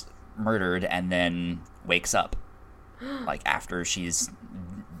is murdered and then wakes up, like, after she's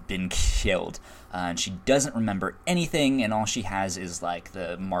been killed. And she doesn't remember anything, and all she has is, like,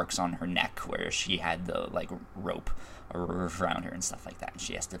 the marks on her neck where she had the, like, rope around her and stuff like that, and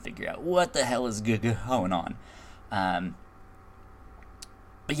she has to figure out what the hell is going on. But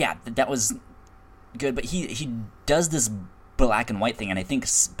yeah, that was good. But he does this black and white thing, and I think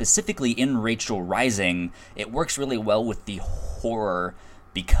specifically in Rachel Rising, it works really well with the horror,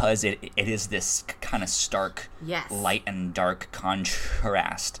 because it is this kind of stark light and dark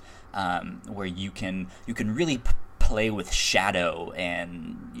contrast, where you can really play with shadow,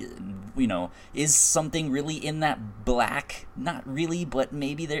 and is something really in that black? Not really, but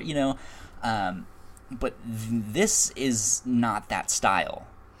maybe there, but this is not that style,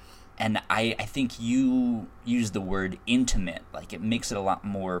 And I think you use the word intimate, like it makes it a lot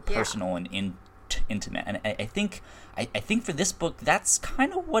more personal and intimate. And I think for this book, that's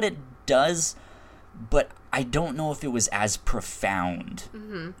kind of what it does, but I don't know if it was as profound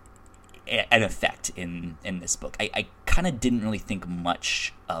an effect in this book. I kind of didn't really think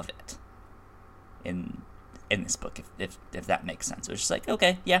much of it in this book, if that makes sense. It was just like,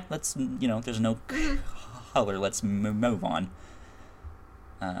 okay, yeah, let's, there's no color, let's move on.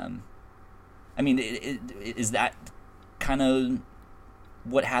 I mean, is that kind of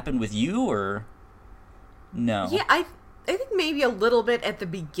what happened with you, or no? Yeah, I think maybe a little bit at the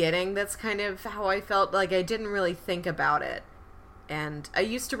beginning. That's kind of how I felt. Like, I didn't really think about it. And I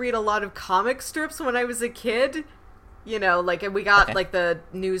used to read a lot of comic strips when I was a kid. Like, and we got, like, the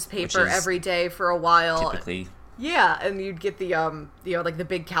newspaper every day for a while. Typically. Yeah, and you'd get the, like the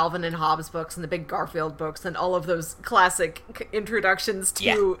big Calvin and Hobbes books and the big Garfield books and all of those classic introductions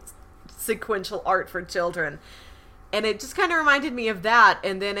to sequential art for children. And it just kind of reminded me of that.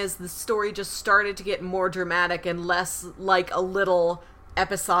 And then as the story just started to get more dramatic and less like a little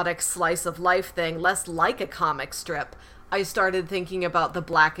episodic slice of life thing, less like a comic strip, I started thinking about the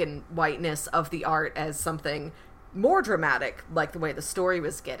black and whiteness of the art as something more dramatic, like the way the story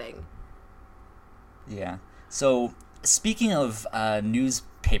was getting. Yeah. So, speaking of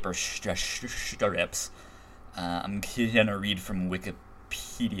newspaper strips, I'm going to read from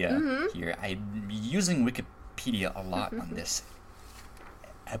Wikipedia here. I'm using Wikipedia a lot on this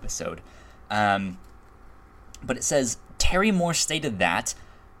episode. But it says, Terry Moore stated that,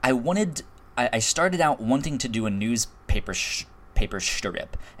 I started out wanting to do a newspaper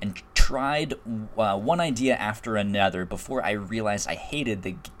strip and tried one idea after another before I realized I hated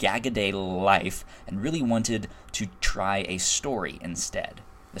the gag-a-day life and really wanted to try a story instead.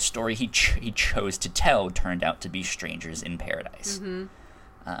 The story he chose to tell turned out to be Strangers in Paradise.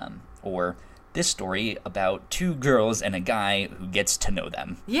 Or this story about two girls and a guy who gets to know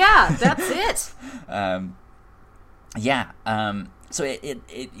them. Yeah, that's it. So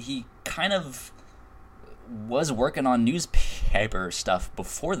he kind of was working on newspaper stuff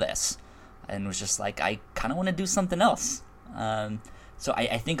before this and was just like, I kind of want to do something else. So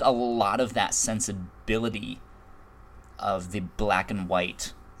I think a lot of that sensibility of the black and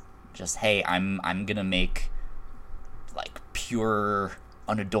white, just, hey, I'm gonna make like pure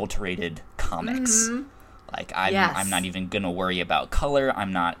unadulterated comics. Like I'm not even gonna worry about color.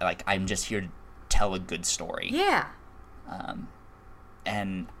 I'm just here to tell a good story. Yeah.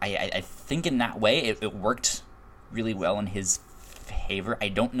 And I think in that way it worked really well in his favor. I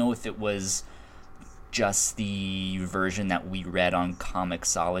don't know if it was just the version that we read on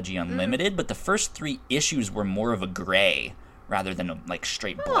Comixology Unlimited, but the first 3 issues were more of a gray rather than like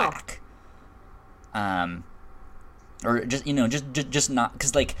straight black. Or just just not,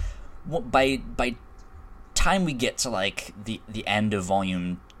 because like by time we get to like the end of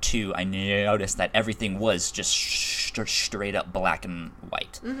volume 2, I noticed that everything was just straight up black and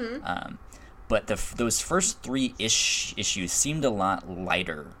white. But those first 3 issues seemed a lot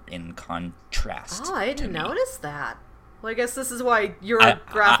lighter in contrast. Oh, I didn't notice that. Well, I guess this is why you're a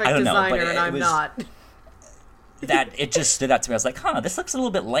graphic designer and I'm not. That it just stood out to me. I was like, this looks a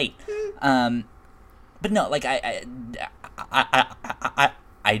little bit light. But no, like I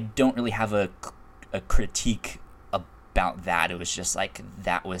don't really have a critique about that. It was just like,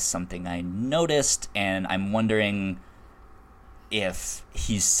 that was something I noticed, and I'm wondering if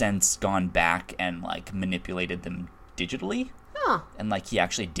he's since gone back and like manipulated them digitally. And like he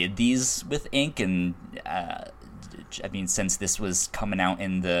actually did these with ink, and I mean, since this was coming out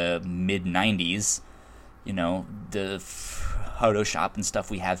in the mid 90s, the Photoshop and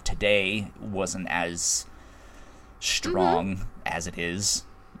stuff we have today wasn't as strong as it is,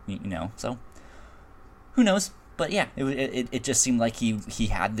 so who knows. But yeah, it just seemed like he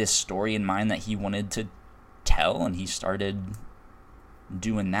had this story in mind that he wanted to tell, and he started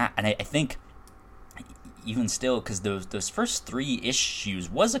doing that. And I think even still, because those first 3 issues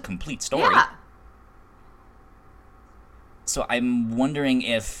was a complete story. Yeah. So I'm wondering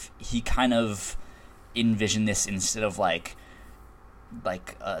if he kind of envisioned this instead of like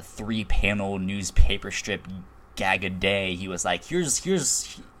a 3-panel newspaper strip gag a day. He was like, here's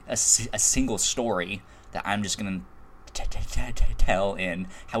a single story that I'm just gonna tell in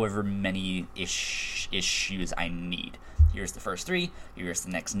however many issues I need. Here's the first 3. Here's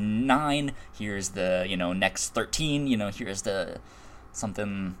the next 9. Here's the next 13. Here's the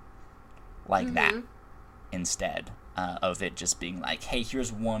something like that instead of it just being like, hey,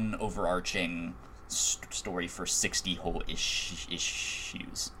 here's one overarching story for 60 whole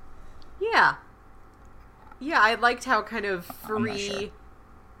issues. Yeah. Yeah, I liked how kind of free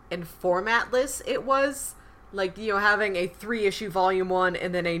and formatless it was. Like, you know, having a 3-issue volume 1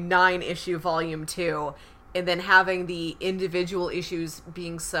 and then a 9-issue volume 2, and then having the individual issues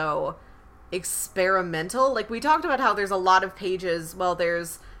being so experimental. Like, we talked about how there's a lot of pages. Well,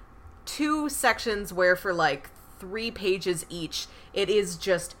 there's 2 sections where for like 3 pages each, it is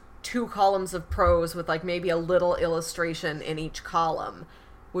just 2 columns of prose with like maybe a little illustration in each column,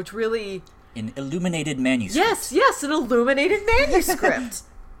 which really... An illuminated manuscript. Yes, an illuminated manuscript.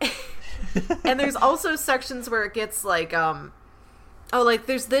 And there's also sections where it gets like, like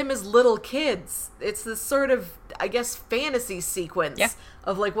there's them as little kids. It's this sort of, I guess, fantasy sequence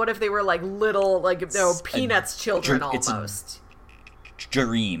of like, what if they were like little, like, you know, Peanuts children almost. It's a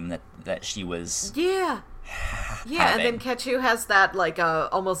dream that she was. Yeah. Yeah, and then Kechu has that like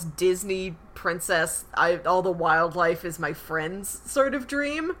almost Disney princess, all the wildlife is my friends sort of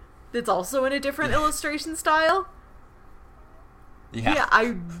dream. That's also in a different illustration style. Yeah,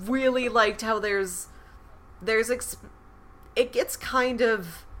 I really liked how it gets kind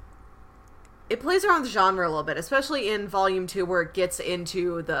of, it plays around the genre a little bit, especially in volume 2 where it gets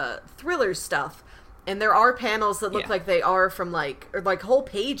into the thriller stuff. And there are panels that look like they are from like, or like whole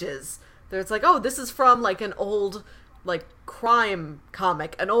pages. There's like, oh, this is from like an old like crime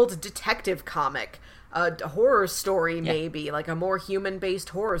comic, an old detective comic, a horror story maybe, like a more human-based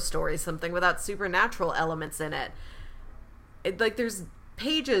horror story, something without supernatural elements in it. Like, there's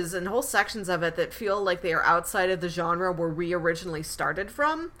pages and whole sections of it that feel like they are outside of the genre where we originally started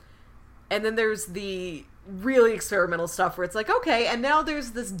from. And then there's the really experimental stuff where it's like, okay, and now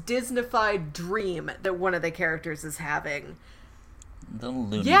there's this Disney-fied dream that one of the characters is having. The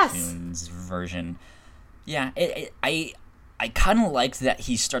Looney Tunes version. Yeah, I kind of liked that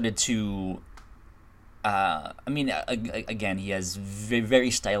he started to... again, he has very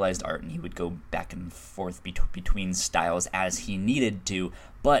stylized art, and he would go back and forth between styles as he needed to,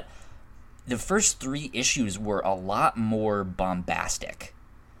 but the first 3 issues were a lot more bombastic,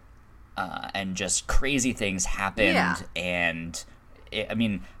 and just crazy things happened, and,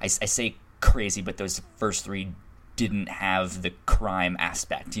 I say crazy, but those first 3 didn't have the crime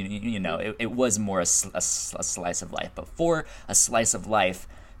aspect, you know, it was more a slice of life, but for a slice of life,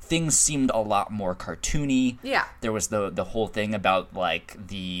 things seemed a lot more cartoony. Yeah. There was the whole thing about, like,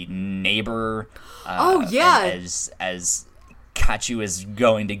 the neighbor. As Kachu is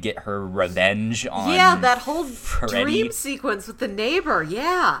going to get her revenge on that whole dream sequence with the neighbor.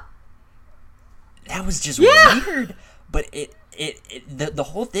 Yeah. That was just weird. But the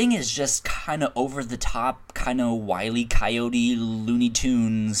whole thing is just kind of over the top, kind of Wile E. Coyote, Looney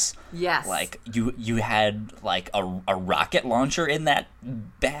Tunes. Yes. Like, you had, like, a rocket launcher in that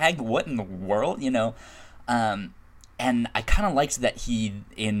bag. What in the world, you know? And I kind of liked that he,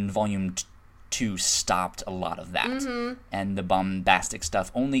 in Volume 2, stopped a lot of that. Mm-hmm. And the bombastic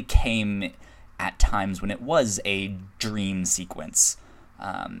stuff only came at times when it was a dream sequence.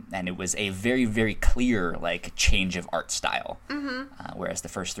 And it was a very, very clear, like, change of art style. Mm-hmm. Whereas the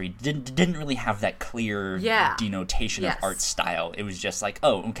first 3 didn't really have that clear denotation of art style. It was just like,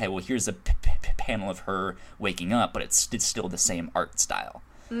 oh, okay, well, here's a panel of her waking up, but it's still the same art style.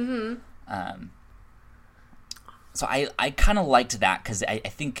 Mm-hmm. So I kind of liked that, because I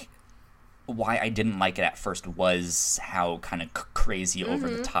think why I didn't like it at first was how kind of crazy over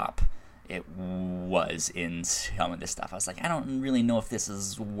the top it was in some of this stuff. I was like, I don't really know if this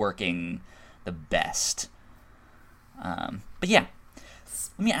is working the best. But yeah,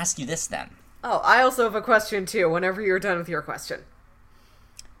 let me ask you this then. Oh, I also have a question too, whenever you're done with your question.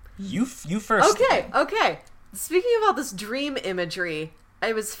 You first. Okay. Speaking about this dream imagery,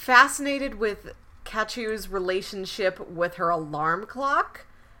 I was fascinated with Kachu's relationship with her alarm clock,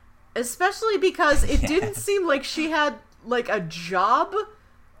 especially because it didn't seem like she had, like, a job.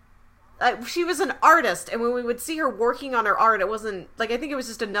 She was an artist, and when we would see her working on her art, it wasn't, like, I think it was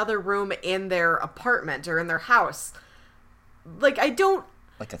just another room in their apartment or in their house. Like, I don't...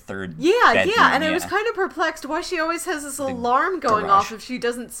 Like a third bedroom, and I was kind of perplexed why she always has this alarm going off if she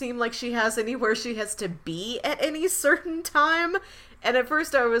doesn't seem like she has anywhere she has to be at any certain time. And at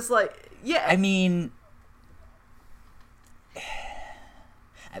first I was like, I mean...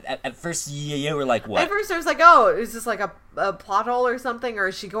 At first, you were like, what? At first, I was like, oh, is this like a plot hole or something? Or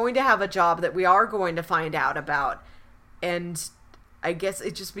is she going to have a job that we are going to find out about? And I guess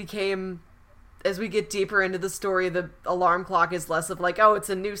it just became, as we get deeper into the story, the alarm clock is less of like, oh, it's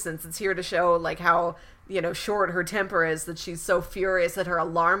a nuisance. It's here to show, like, how, you know, short her temper is, that she's so furious at her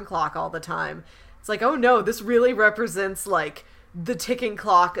alarm clock all the time. It's like, oh, no, this really represents, like, the ticking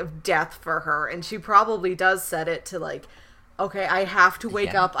clock of death for her. And she probably does set it to, like, okay, I have to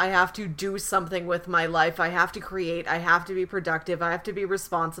wake Yeah. up, I have to do something with my life, I have to create, I have to be productive, I have to be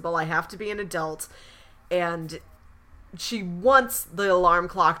responsible, I have to be an adult. And she wants the alarm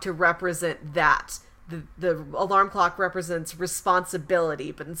clock to represent that. The alarm clock represents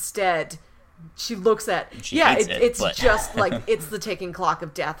responsibility, but instead she looks at She hates it, it's but... just like it's the ticking clock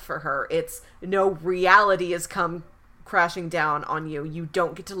of death for her. It's no, reality has come crashing down on you. You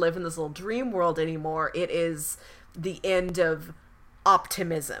don't get to live in this little dream world anymore. It is the end of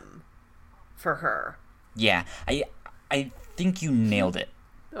optimism for her. Yeah, I think you nailed it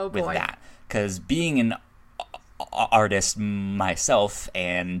Oh with boy. that. Because being an artist myself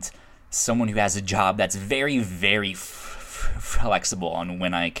and someone who has a job that's very, very flexible on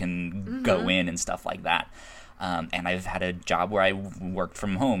when I can go in and stuff like that. And I've had a job where I worked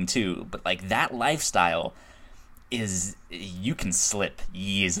from home too. But like that lifestyle is, you can slip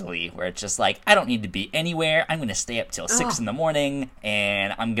easily, where it's just like, I don't need to be anywhere. I'm going to stay up till 6 in the morning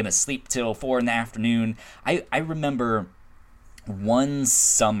and I'm going to sleep till 4 in the afternoon. I remember one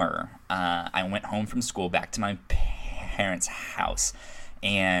summer, I went home from school back to my parents' house,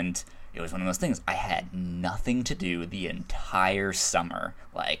 and it was one of those things. I had nothing to do the entire summer.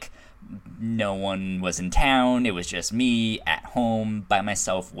 Like, no one was in town. It was just me at home by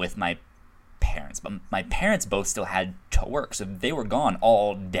myself with my parents. But my parents both still had to work, so they were gone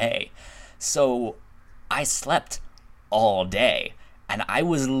all day. So I slept all day. And I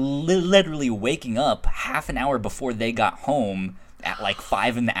was literally waking up half an hour before they got home at like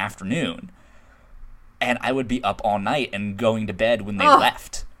 5 in the afternoon. And I would be up all night and going to bed when they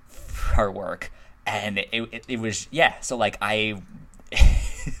left for work. And it was, yeah, so like I,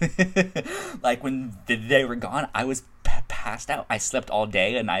 like when they were gone, I was passed out. I slept all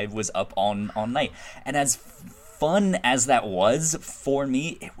day and I was up all night. And as fun as that was for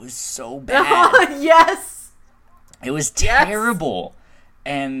me, it was so bad. Yes. It was terrible.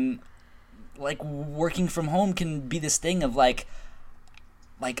 And like working from home can be this thing of like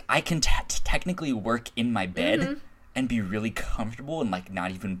I can technically work in my bed and be really comfortable and like not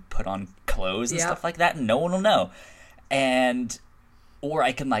even put on clothes and stuff like that, and no one will know. And or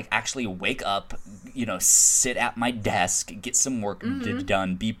I can like actually wake up, you know, sit at my desk, get some work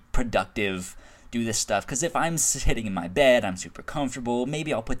done, be productive, do this stuff. Because if I'm sitting in my bed, I'm super comfortable.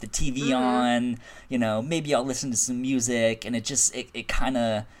 Maybe I'll put the TV on, you know, maybe I'll listen to some music, and it kind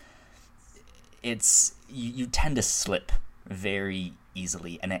of, it's, you tend to slip very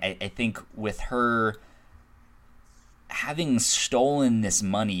easily. And I think with her having stolen this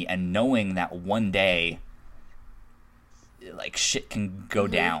money and knowing that one day, like, shit can go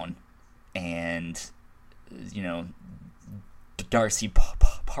down, and, you know, Darcy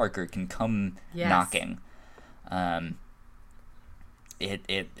Parker can come knocking.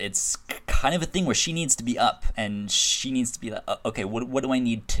 It's kind of a thing where she needs to be up, and she needs to be like, okay, what do I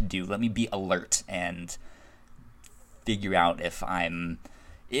need to do? Let me be alert and figure out if I'm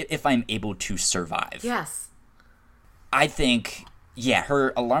able to survive. Yes. I think, yeah,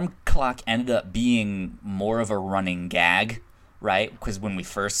 her alarm clock ended up being more of a running gag, right? Because when we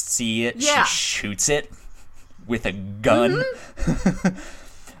first see it, she shoots it with a gun.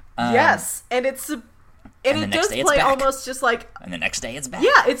 Yes, and it does play almost just like, and the next day it's back.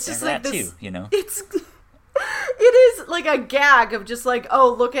 Yeah, it's just like that this, too, you know. It is like a gag of just like,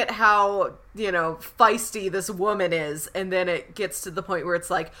 oh, look at how, you know, feisty this woman is, and then it gets to the point where it's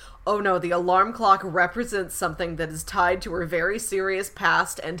like, oh no, the alarm clock represents something that is tied to her very serious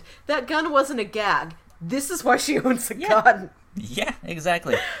past, and that gun wasn't a gag. This is why she owns a gun. Yeah,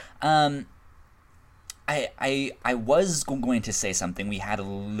 exactly. I was going to say something. We had a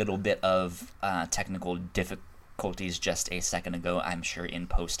little bit of technical difficulties just a second ago. I'm sure in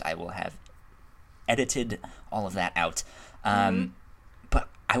post I will have edited all of that out. But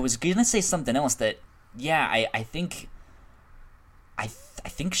I was gonna say something else that, yeah, I think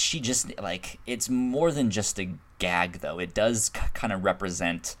she just, like, it's more than just a gag, though. It does kind of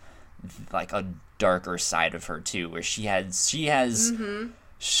represent like a darker side of her too, where she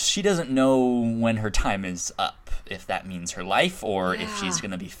doesn't know when her time is up, if that means her life, or if she's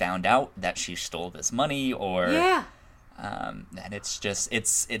gonna be found out that she stole this money, or and it's just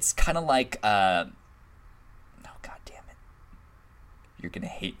it's kind of like oh, god damn it, you're gonna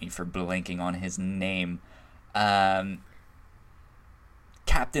hate me for blanking on his name,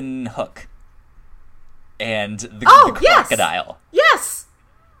 Captain Hook and the crocodile. Yes.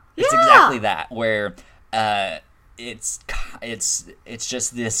 It's exactly that, where it's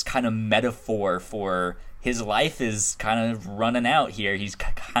just this kind of metaphor for his life is kind of running out here. He's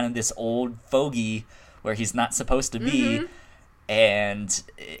kind of this old fogey where he's not supposed to be, and,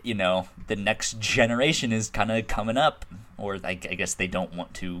 you know, the next generation is kind of coming up or I guess they don't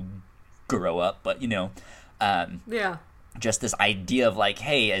want to grow up, but Yeah. just this idea of like,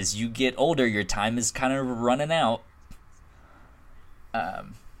 hey, as you get older, your time is kind of running out. I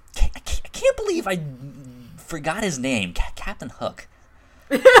can't believe I forgot his name, Captain Hook.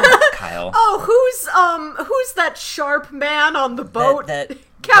 Kyle. Oh, who's that sharp man on the boat? That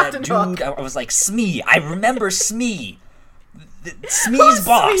Captain dude, Hook. I was like, Smee. I remember Smee. Smee's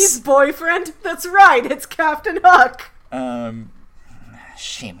boss. Smee's boyfriend? That's right, it's Captain Hook.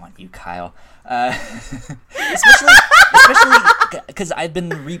 Shame on you, Kyle. Especially because I've been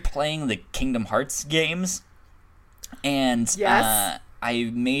replaying the Kingdom Hearts games, and Yes.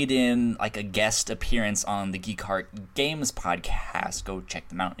 I made in like a guest appearance on the Geek Heart Games podcast. Go check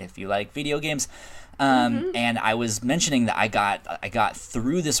them out if you like video games. And I was mentioning that I got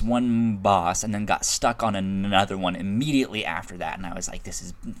through this one boss and then got stuck on another one immediately after that, and I was like, this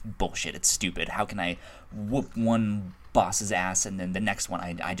is bullshit. It's stupid. How can I whoop one boss's ass and then the next one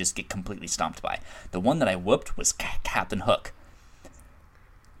I just get completely stomped by? The one that I whooped was Captain Hook.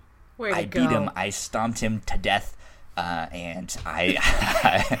 I beat him. I stomped him to death. And I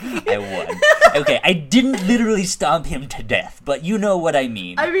won. Okay, I didn't literally stomp him to death, but you know what I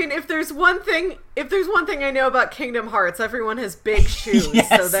mean. I mean, if there's one thing I know about Kingdom Hearts, everyone has big shoes, Yes.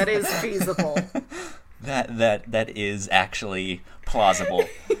 so that is feasible. That is actually plausible.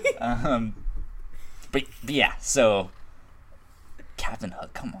 But yeah, so Captain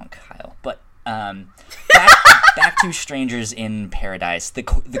Hook, come on, Kyle. But back to Strangers in Paradise. The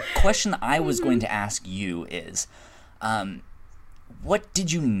question I was going to ask you is, what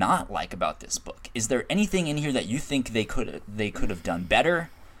did you not like about this book? Is there anything in here that you think they could have done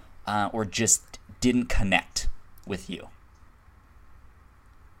better, or just didn't connect with you?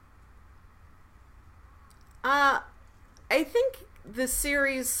 I think the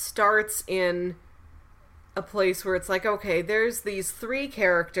series starts in a place where it's like, okay, there's these three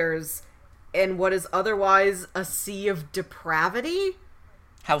characters in what is otherwise a sea of depravity.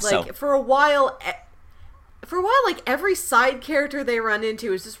 How so? Like, for a while, like, every side character they run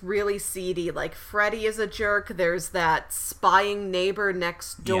into is just really seedy. Like, Freddy is a jerk. There's that spying neighbor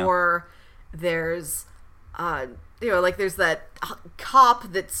next door. Yeah. There's, there's that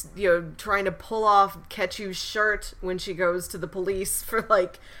cop that's, trying to pull off Ketchu's shirt when she goes to the police for,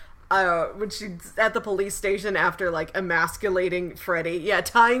 like, when she's at the police station after, like, emasculating Freddy. Yeah,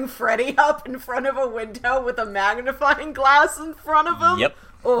 tying Freddy up in front of a window with a magnifying glass in front of him. Yep.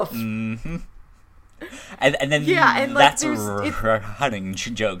 Oof. Mm-hmm. And then and that's a running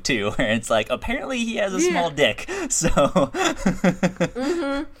joke too, where it's like, apparently he has a small dick, so.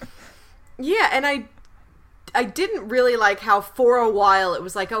 Mm-hmm. Yeah, and I didn't really like how for a while it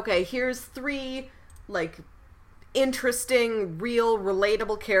was like, okay, here's three, like, interesting, real,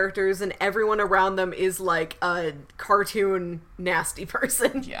 relatable characters, and everyone around them is like a cartoon nasty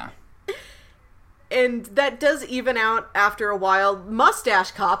person. Yeah. And that does even out after a while.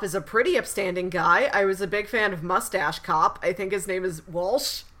 Mustache Cop is a pretty upstanding guy. I was a big fan of Mustache Cop. I think his name is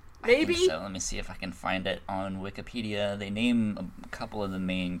Walsh, maybe? I think so. Let me see if I can find it on Wikipedia. They name a couple of the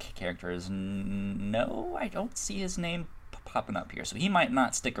main characters. No, I don't see his name popping up here, so he might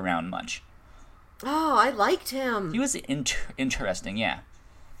not stick around much. Oh, I liked him. He was interesting, yeah.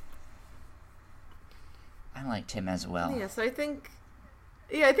 I liked him as well. Yeah, so I think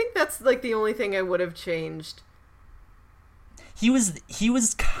that's, like, the only thing I would have changed. He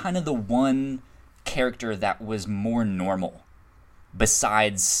was kind of the one character that was more normal.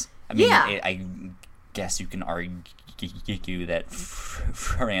 Besides, I mean, I guess you can argue that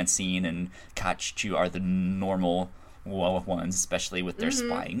Francine and Kachu are the normal ones, especially with their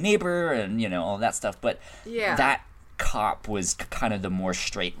spying neighbor and, all that stuff. But that cop was kind of the more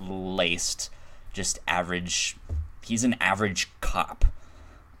straight-laced, just average. He's an average cop.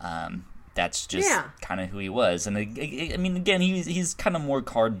 That's just kind of who he was. And I mean, again, he's kind of more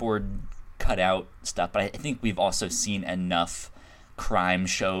cardboard cutout stuff, but I think we've also seen enough crime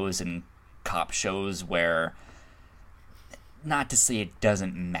shows and cop shows where, not to say it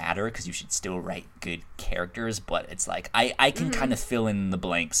doesn't matter, because you should still write good characters, but it's like, I can kind of fill in the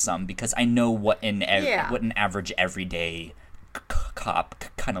blanks some, because I know what an average everyday cop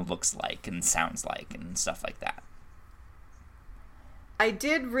kind of looks like and sounds like and stuff like that. I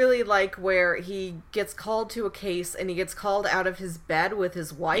did really like where he gets called to a case and he gets called out of his bed with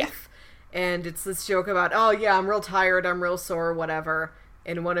his wife. Yeah. And it's this joke about, oh yeah, I'm real tired, I'm real sore, whatever.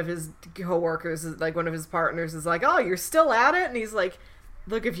 And one of his coworkers, like one of his partners, is like, oh, you're still at it? And he's like,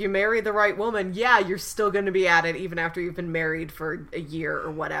 look, if you marry the right woman, yeah, you're still going to be at it even after you've been married for a year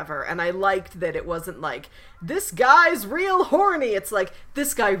or whatever. And I liked that it wasn't like, this guy's real horny. It's like,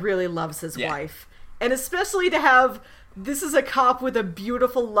 this guy really loves his wife. And especially to have this is a cop with a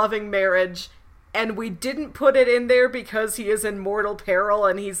beautiful, loving marriage, and we didn't put it in there because he is in mortal peril,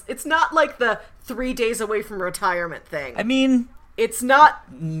 and it's not like the 3 days away from retirement thing. I mean, it's not.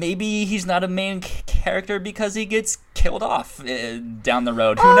 Maybe he's not a main character because he gets killed off down the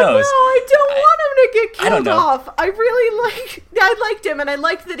road. Who knows? No, I don't want him to get I don't killed know. off. I liked him, and I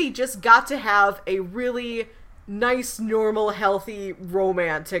liked that he just got to have a really nice, normal, healthy,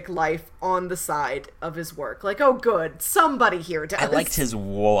 romantic life on the side of his work. Like, oh, good, somebody here does. I liked his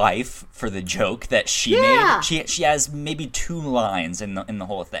wife for the joke that she Yeah. made. She has maybe 2 lines in the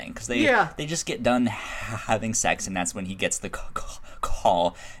whole thing because they just get done having sex, and that's when he gets the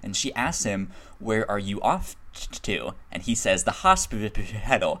call, and she asks him, "Where are you off to?" And he says, "The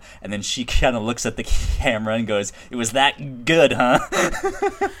hospital." And then she kind of looks at the camera and goes, "It was that good, huh?"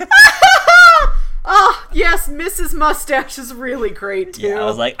 Oh, yes, Mrs. Mustache is really great, too. Yeah, I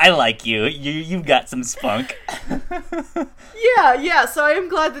was like, I like you. You've got some spunk. Yeah, so I am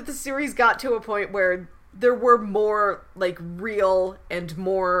glad that the series got to a point where there were more, like, real and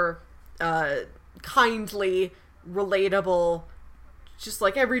more kindly, relatable, just,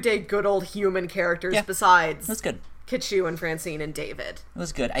 like, everyday good old human characters besides That's good. Kachu and Francine and David. It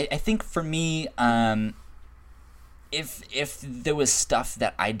was good. I think for me, if there was stuff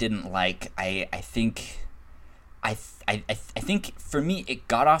that I didn't like, I think for me it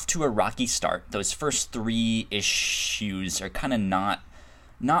got off to a rocky start. Those first 3 issues are kind of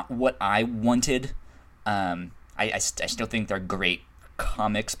not what I wanted. I still think they're great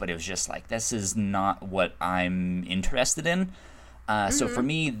comics, but it was just like, this is not what I'm interested in. So for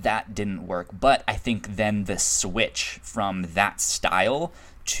me, that didn't work. But I think then the switch from that style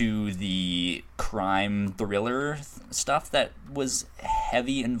to the crime thriller stuff that was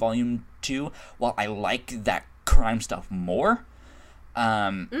heavy in Volume 2, while I like that crime stuff more,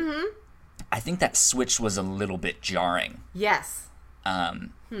 I think that switch was a little bit jarring. Yes.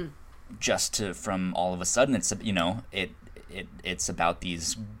 Just from all of a sudden, it's about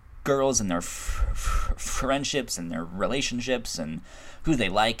these girls and their friendships and their relationships and who they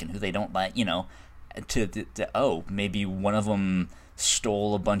like and who they don't like, to maybe one of them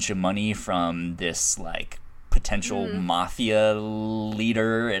stole a bunch of money from this, like, potential mafia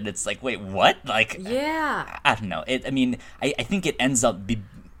leader, and it's like, wait, what? Like, yeah, I don't know. I think it ends up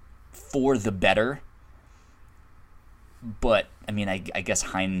for the better, but I mean, I guess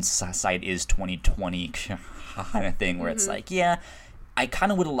hindsight is 2020 kind of thing, where it's like, yeah, I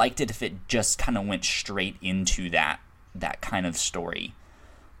kind of would have liked it if it just kind of went straight into that kind of story,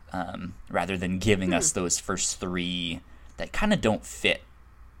 rather than giving us those first 3 that kind of don't fit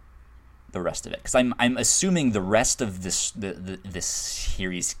the rest of it. Because I'm assuming the rest of this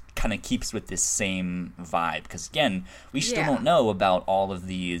series kind of keeps with this same vibe. Because again, we still don't know about all of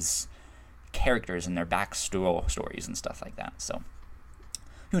these characters and their backstories and stuff like that. So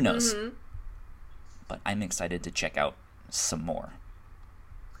who knows? But I'm excited to check out some more.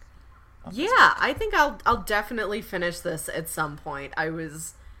 Yeah, I think I'll definitely finish this at some point.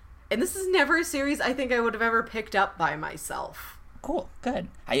 And this is never a series I think I would have ever picked up by myself. Cool, good.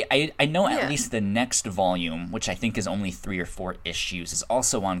 I know at least the next volume, which I think is only 3 or 4 issues, is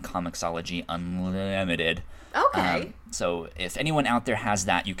also on Comixology Unlimited. Okay. So if anyone out there has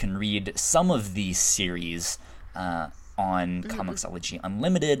that, you can read some of these series on Comixology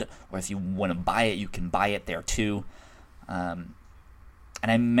Unlimited, or if you want to buy it, you can buy it there too. And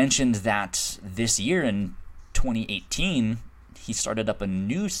I mentioned that this year in 2018, he started up a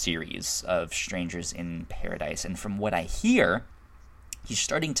new series of Strangers in Paradise, and from what I hear, he's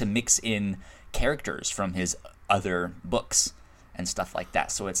starting to mix in characters from his other books and stuff like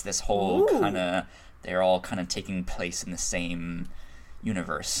that. So it's this whole kind of, they're all kind of taking place in the same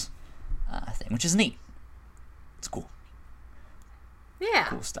universe thing, which is neat. It's cool. Yeah.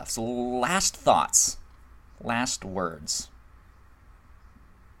 Cool stuff. So last thoughts, last words.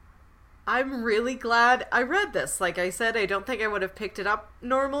 I'm really glad I read this. Like I said, I don't think I would have picked it up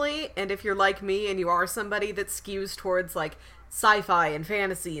normally, and if you're like me and you are somebody that skews towards, like, sci-fi and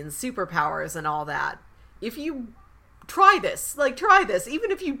fantasy and superpowers and all that, if you try this,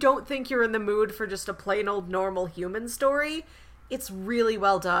 even if you don't think you're in the mood for just a plain old normal human story, it's really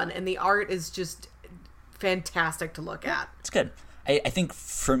well done, and the art is just fantastic to look at. It's good. I think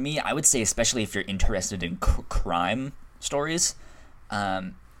for me, I would say, especially if you're interested in crime stories,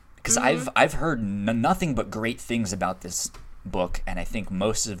 because I've heard nothing but great things about this book, and I think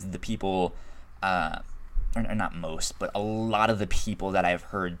most of the people, or not most, but a lot of the people that I've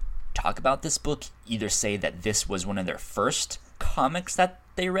heard talk about this book either say that this was one of their first comics that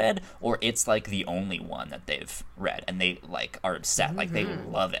they read, or it's like the only one that they've read, and they like are obsessed, like they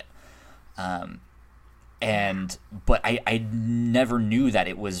love it. But I never knew that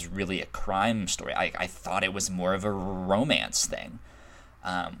it was really a crime story. I thought it was more of a romance thing,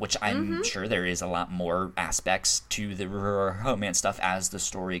 which I'm sure there is a lot more aspects to the romance stuff as the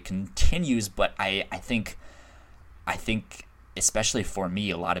story continues. But I think especially for me,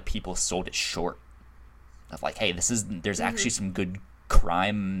 a lot of people sold it short. Of like, hey, there's actually some good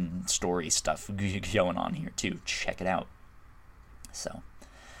crime story stuff going on here too. Check it out. So,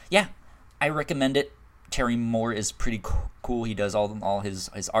 yeah, I recommend it. Terry Moore is pretty cool. He does all his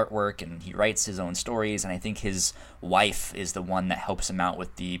artwork, and he writes his own stories, and I think his wife is the one that helps him out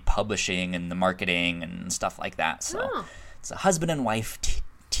with the publishing and the marketing and stuff like that. So it's a husband and wife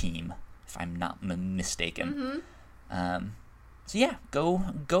team, if I'm not mistaken. So yeah,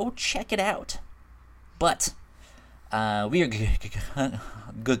 go check it out. But we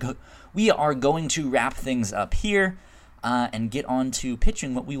are going to wrap things up here. And get on to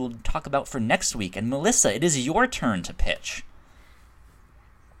pitching what we will talk about for next week. And Melissa, it is your turn to pitch.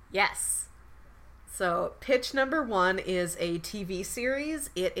 Yes. So pitch number 1 is a TV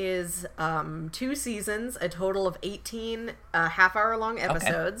series. It is 2 seasons, a total of 18 half-hour-long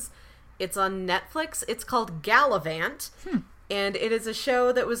episodes. Okay. It's on Netflix. It's called Gallivant. And it is a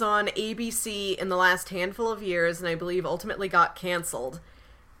show that was on ABC in the last handful of years, and I believe ultimately got canceled.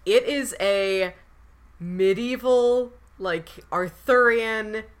 It is a medieval, like,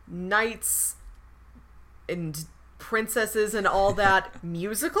 Arthurian knights and princesses and all that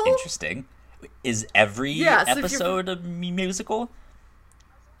musical. Interesting. Is every episode a musical?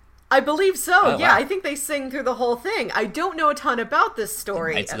 I believe so. Oh, yeah, wow. I think they sing through the whole thing. I don't know a ton about this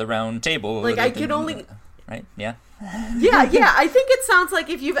story. Knights of the Round Table. Like, I can only... Right? Yeah. yeah. I think it sounds like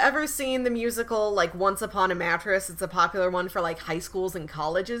if you've ever seen the musical, like, Once Upon a Mattress, it's a popular one for, like, high schools and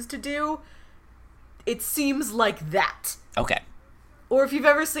colleges to do. It seems like that. Okay. Or if you've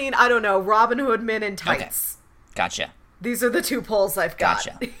ever seen, I don't know, Robin Hood Men in Tights. Okay. Gotcha. These are the 2 polls I've got.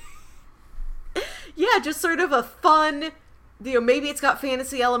 Gotcha. Yeah, just sort of a fun, maybe it's got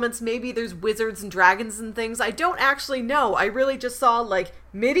fantasy elements, maybe there's wizards and dragons and things. I don't actually know. I really just saw, like,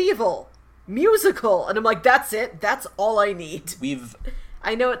 medieval, musical, and I'm like, that's it. That's all I need.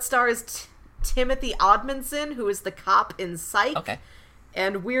 I know it stars Timothy Odmanson, who is the cop in Psych. Okay.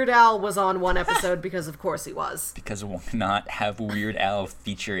 And Weird Al was on one episode because, of course, he was. Because why not have Weird Al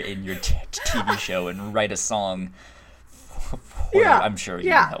feature in your TV show and write a song for you? I'm sure you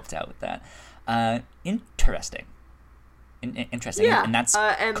helped out with that. Interesting. Interesting. Yeah. And that's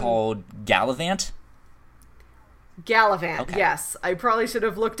called Gallivant? Gallivant, okay. Yes. I probably should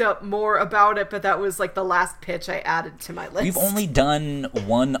have looked up more about it, but that was like the last pitch I added to my list. We've only done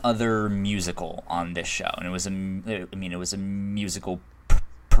one other musical on this show, and it was a musical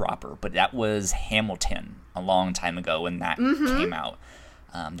proper, but that was Hamilton a long time ago when that came out.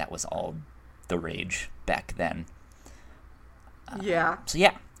 That was all the rage back then. So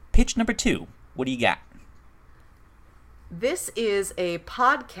yeah, pitch number 2. What do you got? This is a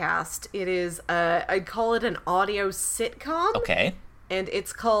podcast. It is, I'd call it an audio sitcom. Okay. And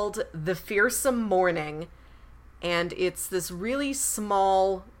it's called The Fearsome Morning. And it's this really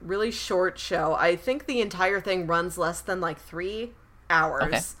small, really short show. I think the entire thing runs less than like 3 hours.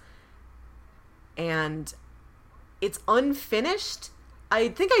 Okay. And it's unfinished. I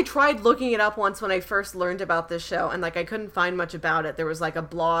think I tried looking it up once when I first learned about this show, and like I couldn't find much about it. There was like a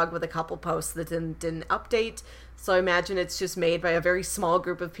blog with a couple posts that didn't update, so I imagine it's just made by a very small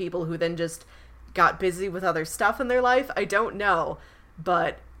group of people who then just got busy with other stuff in their life. I don't know,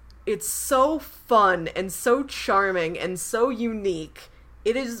 but it's so fun and so charming and so unique.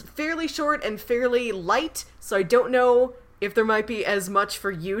 It is fairly short and fairly light, so I don't know if there might be as much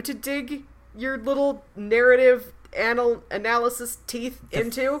for you to dig your little narrative analysis teeth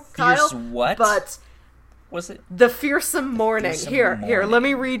into, Kyle. What? But was it The Fearsome Morning? Here, let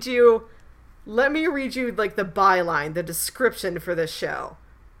me read you like the byline, the description for this show.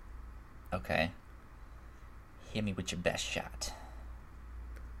 Okay. Hit me with your best shot.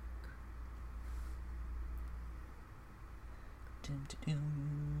 Dum, dum,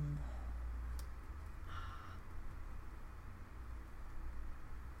 dum.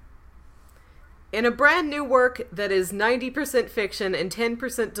 In a brand new work that is 90% fiction and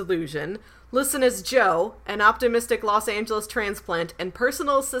 10% delusion, listen as Joe, an optimistic Los Angeles transplant and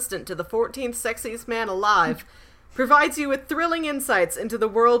personal assistant to the 14th sexiest man alive, provides you with thrilling insights into the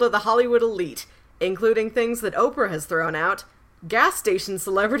world of the Hollywood elite, including things that Oprah has thrown out, gas station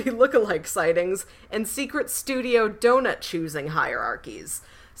celebrity lookalike sightings, and secret studio donut choosing hierarchies.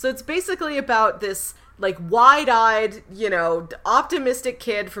 So it's basically about this like wide-eyed, optimistic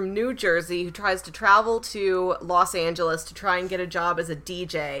kid from New Jersey who tries to travel to Los Angeles to try and get a job as a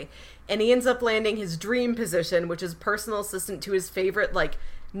DJ. And he ends up landing his dream position, which is personal assistant to his favorite, like,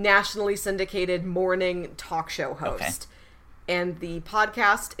 nationally syndicated morning talk show host. Okay. And the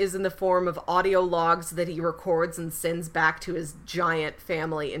podcast is in the form of audio logs that he records and sends back to his giant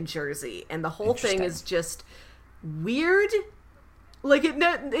family in Jersey. And the whole thing is just weird. Like,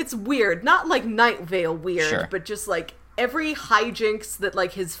 it's weird. Not like Night Vale weird, sure. but just like every hijinks that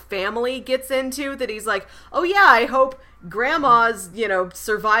like his family gets into that he's like, oh yeah, I hope grandma's,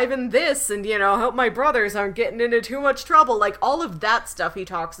 surviving this, and, hope my brothers aren't getting into too much trouble. Like, all of that stuff he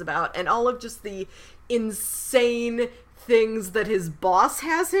talks about, and all of just the insane things that his boss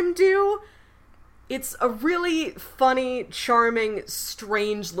has him do. It's a really funny, charming,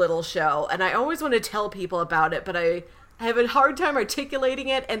 strange little show, and I always want to tell people about it, but I have a hard time articulating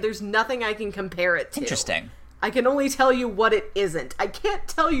it, and there's nothing I can compare it to. Interesting. I can only tell you what it isn't. I can't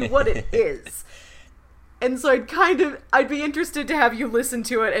tell you what it is. And so I'd be interested to have you listen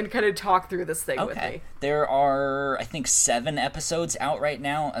to it and kind of talk through this thing with me. There are, I think, 7 episodes out right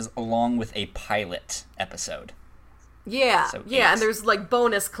now, along with a pilot episode. Yeah, So yeah, 8. and there's like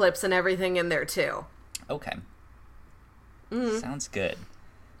bonus clips and everything in there too. Okay. Sounds good.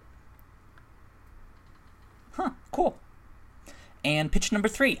 Huh, cool. And pitch number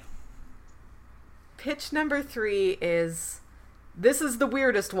 3. Pitch number 3 is... This is the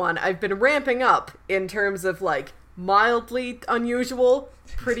weirdest one. I've been ramping up in terms of, like, mildly unusual,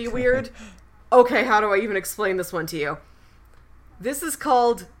 pretty weird. Okay, how do I even explain this one to you? This is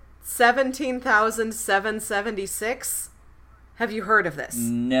called 17,776. Have you heard of this?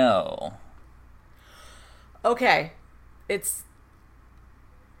 No. Okay. It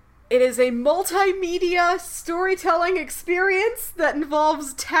is a multimedia storytelling experience that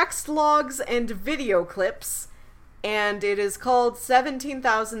involves text logs and video clips, and it is called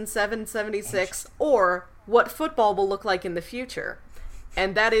 17,776, or What Football Will Look Like in the Future.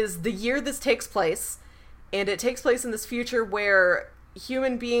 And that is the year this takes place, and it takes place in this future where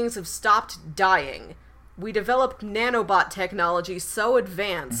human beings have stopped dying. We developed nanobot technology so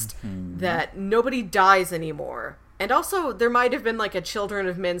advanced that nobody dies anymore. And also, there might have been like a Children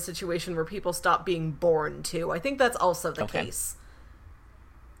of Men situation where people stopped being born, too. I think that's also the case.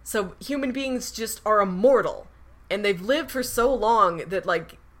 So human beings just are immortal. And they've lived for so long that,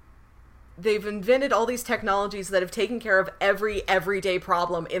 like, they've invented all these technologies that have taken care of every everyday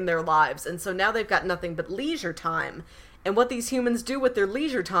problem in their lives. And so now they've got nothing but leisure time. And what these humans do with their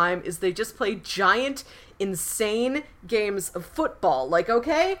leisure time is they just play giant, insane games of football. Like,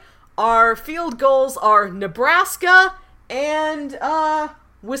 okay, our field goals are Nebraska and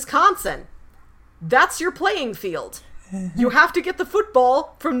Wisconsin. That's your playing field. You have to get the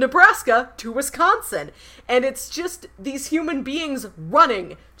football from Nebraska to Wisconsin. And it's just these human beings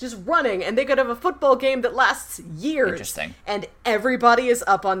just running. And they could have a football game that lasts years. Interesting. And everybody is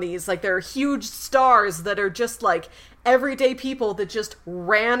up on these. Like, there are huge stars that are just like everyday people that just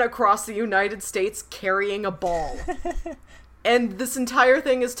ran across the United States carrying a ball. And this entire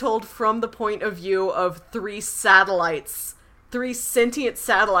thing is told from the point of view of 3 satellites. 3 sentient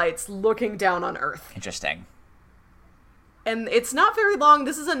satellites looking down on Earth. Interesting. And it's not very long.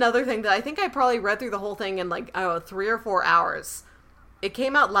 This is another thing that I think I probably read through the whole thing in like, 3 or 4 hours. It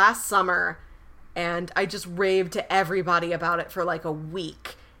came out last summer, and I just raved to everybody about it for like a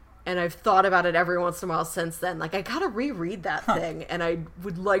week. And I've thought about it every once in a while since then. Like, I gotta reread that thing, and I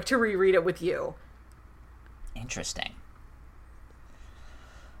would like to reread it with you. Interesting.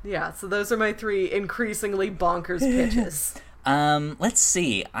 Yeah, so those are my 3 increasingly bonkers pitches. Let's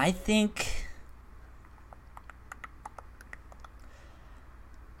see. I think...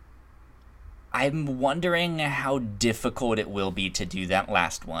 I'm wondering how difficult it will be to do that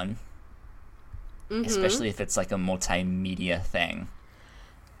last one. Mm-hmm. Especially if it's like a multimedia thing.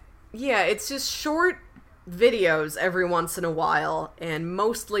 Yeah, it's just short videos every once in a while, and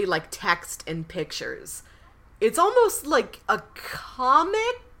mostly like text and pictures. It's almost like a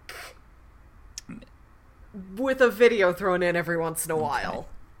comic with a video thrown in every once in a while.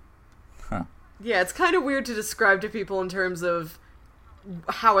 Huh. Yeah, it's kind of weird to describe to people in terms of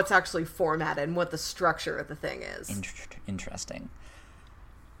how it's actually formatted and what the structure of the thing is. Interesting.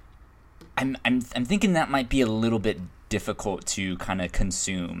 I'm thinking that might be a little bit difficult to kind of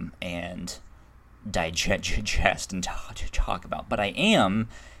consume and digest and talk about, but I am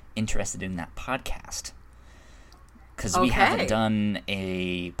interested in that podcast because we haven't done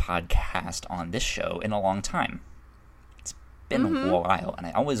a podcast on this show in a long time. It's been a while, and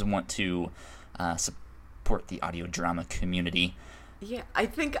I always want to support the audio drama community. Yeah, I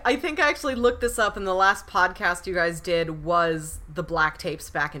think I actually looked this up, and the last podcast you guys did was the Black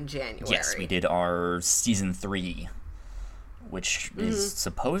Tapes back in January. Yes, we did our season 3, which is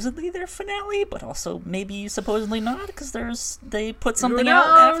supposedly their finale, but also maybe supposedly not, because they put something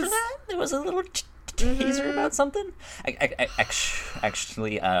out after that. There was a little teaser about something.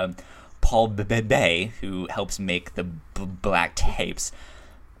 Actually, Paul Bebe, who helps make the Black Tapes,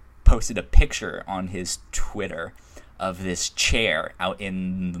 posted a picture on his Twitter of this chair out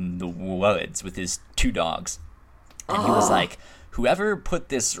in the woods with his 2 dogs. And he was like, whoever put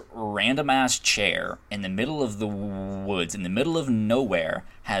this random-ass chair in the middle of the woods, in the middle of nowhere,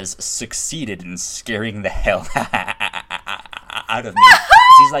 has succeeded in scaring the hell out of me.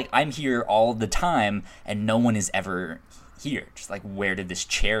 'Cause he's like, I'm here all the time, and no one is ever here. Just like, where did this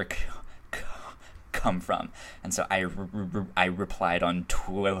chair come from? And so I replied on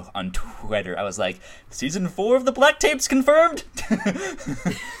Twitter. I was like, season 4 of the Black Tapes confirmed.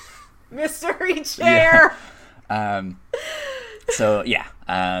 Mystery chair. Yeah. So yeah,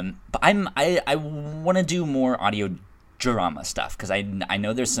 but I want to do more audio drama stuff, because I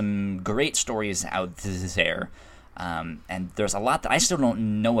know there's some great stories out there, and there's a lot that I still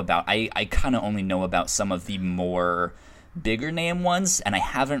don't know about. I kind of only know about some of the more bigger name ones, and I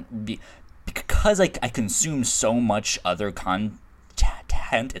haven't because I consume so much other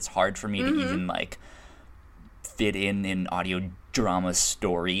content. It's hard for me to even like fit in audio drama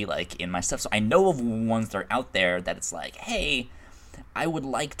story like in my stuff. So I know of ones that are out there that it's like, hey, I would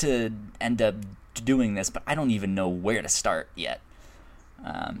like to end up doing this, but I don't even know where to start yet.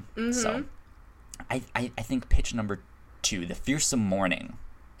 So I think pitch number 2, The Fearsome Morning,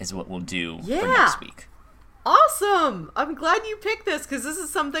 is what we'll do for next week. Awesome! I'm glad you picked this, because this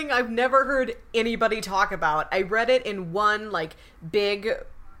is something I've never heard anybody talk about. I read it in one like big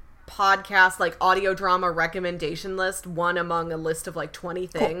podcast, like audio drama recommendation list, one among a list of like 20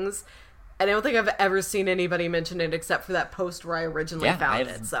 things. And I don't think I've ever seen anybody mention it except for that post where I originally found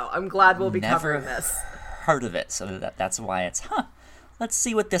it. So I'm glad we'll be covering this. Heard of it, so that's why it's let's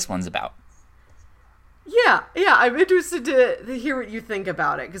see what this one's about. Yeah, I'm interested to hear what you think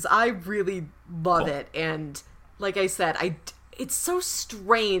about it, because I really love it. And like I said, it's so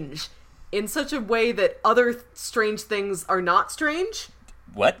strange in such a way that other strange things are not strange.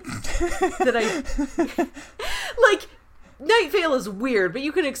 What? Like, Night Vale is weird, but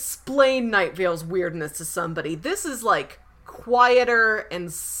you can explain Night Vale's weirdness to somebody. This is like quieter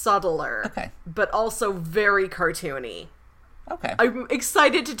and subtler, but also very cartoony. Okay. I'm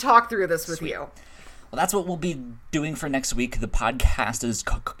excited to talk through this with you. Well, that's what we'll be doing for next week. The podcast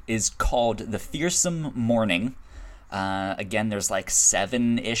is called The Fearsome Morning. Again, there's like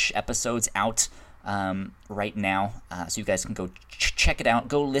 7-ish episodes out right now, so you guys can go check it out.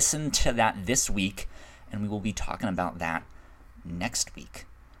 Go listen to that this week, and we will be talking about that next week.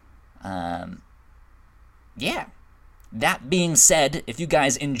 Yeah. That being said, if you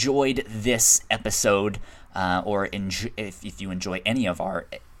guys enjoyed this episode, or if you enjoy any of our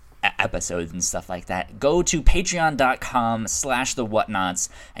episodes and stuff like that, go to patreon.com/thewhatnots,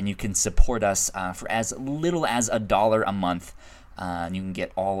 and you can support us for as little as $1 a month. And you can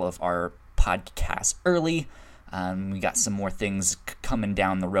get all of our podcasts early. We got some more things coming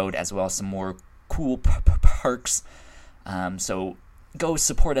down the road as well, some more cool perks. So go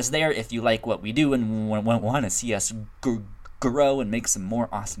support us there if you like what we do and want to see us grow and make some more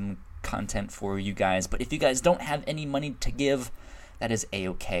awesome content for you guys. But if you guys don't have any money to give, that is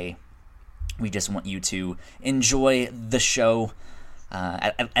a-okay. We just want you to enjoy the show.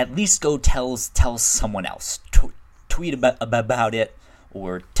 At least go tell someone else. Tweet about it,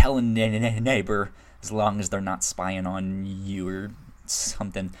 or tell a neighbor, as long as they're not spying on you or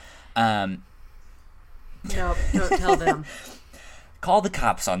something. No, don't tell them. Call the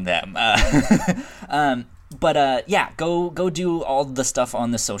cops on them. But yeah, go do all the stuff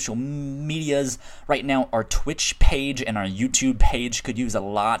on the social medias. Right now, our Twitch page and our YouTube page could use a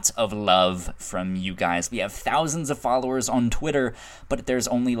lot of love from you guys. We have thousands of followers on Twitter, but there's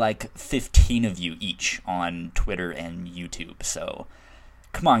only like 15 of you each on Twitter and YouTube. So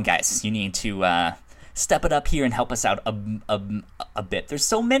come on, guys, you need to step it up here and help us out a bit. There's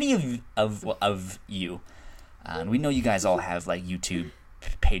so many of you, and we know you guys all have like YouTube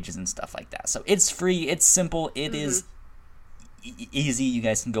pages and stuff like that. So it's free, it's simple, it is easy. You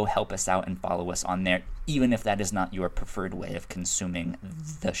guys can go help us out and follow us on there, even if that is not your preferred way of consuming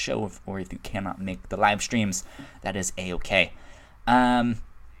the show, or if you cannot make the live streams, that is a-okay.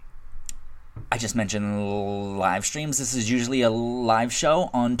 I just mentioned live streams. This is usually a live show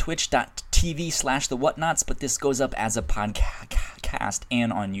on twitch.tv/thewhatnots, but this goes up as a podcast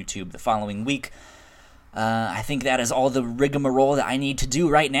and on YouTube the following week. I think that is all the rigmarole that I need to do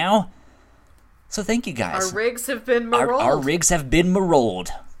right now. So thank you guys. Our rigs have been marolled. Our rigs have been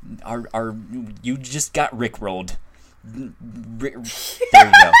marolled. You just got rickrolled. There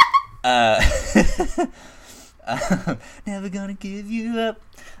you go. Never gonna give you up.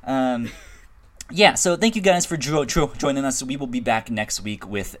 Yeah, so thank you guys for joining us. We will be back next week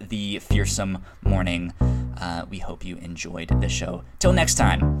with the Fearsome Morning. We hope you enjoyed the show. Till next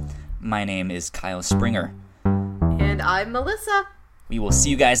time, my name is Kyle Springer. And I'm Melissa. We will see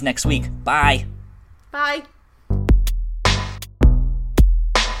you guys next week. Bye. Bye.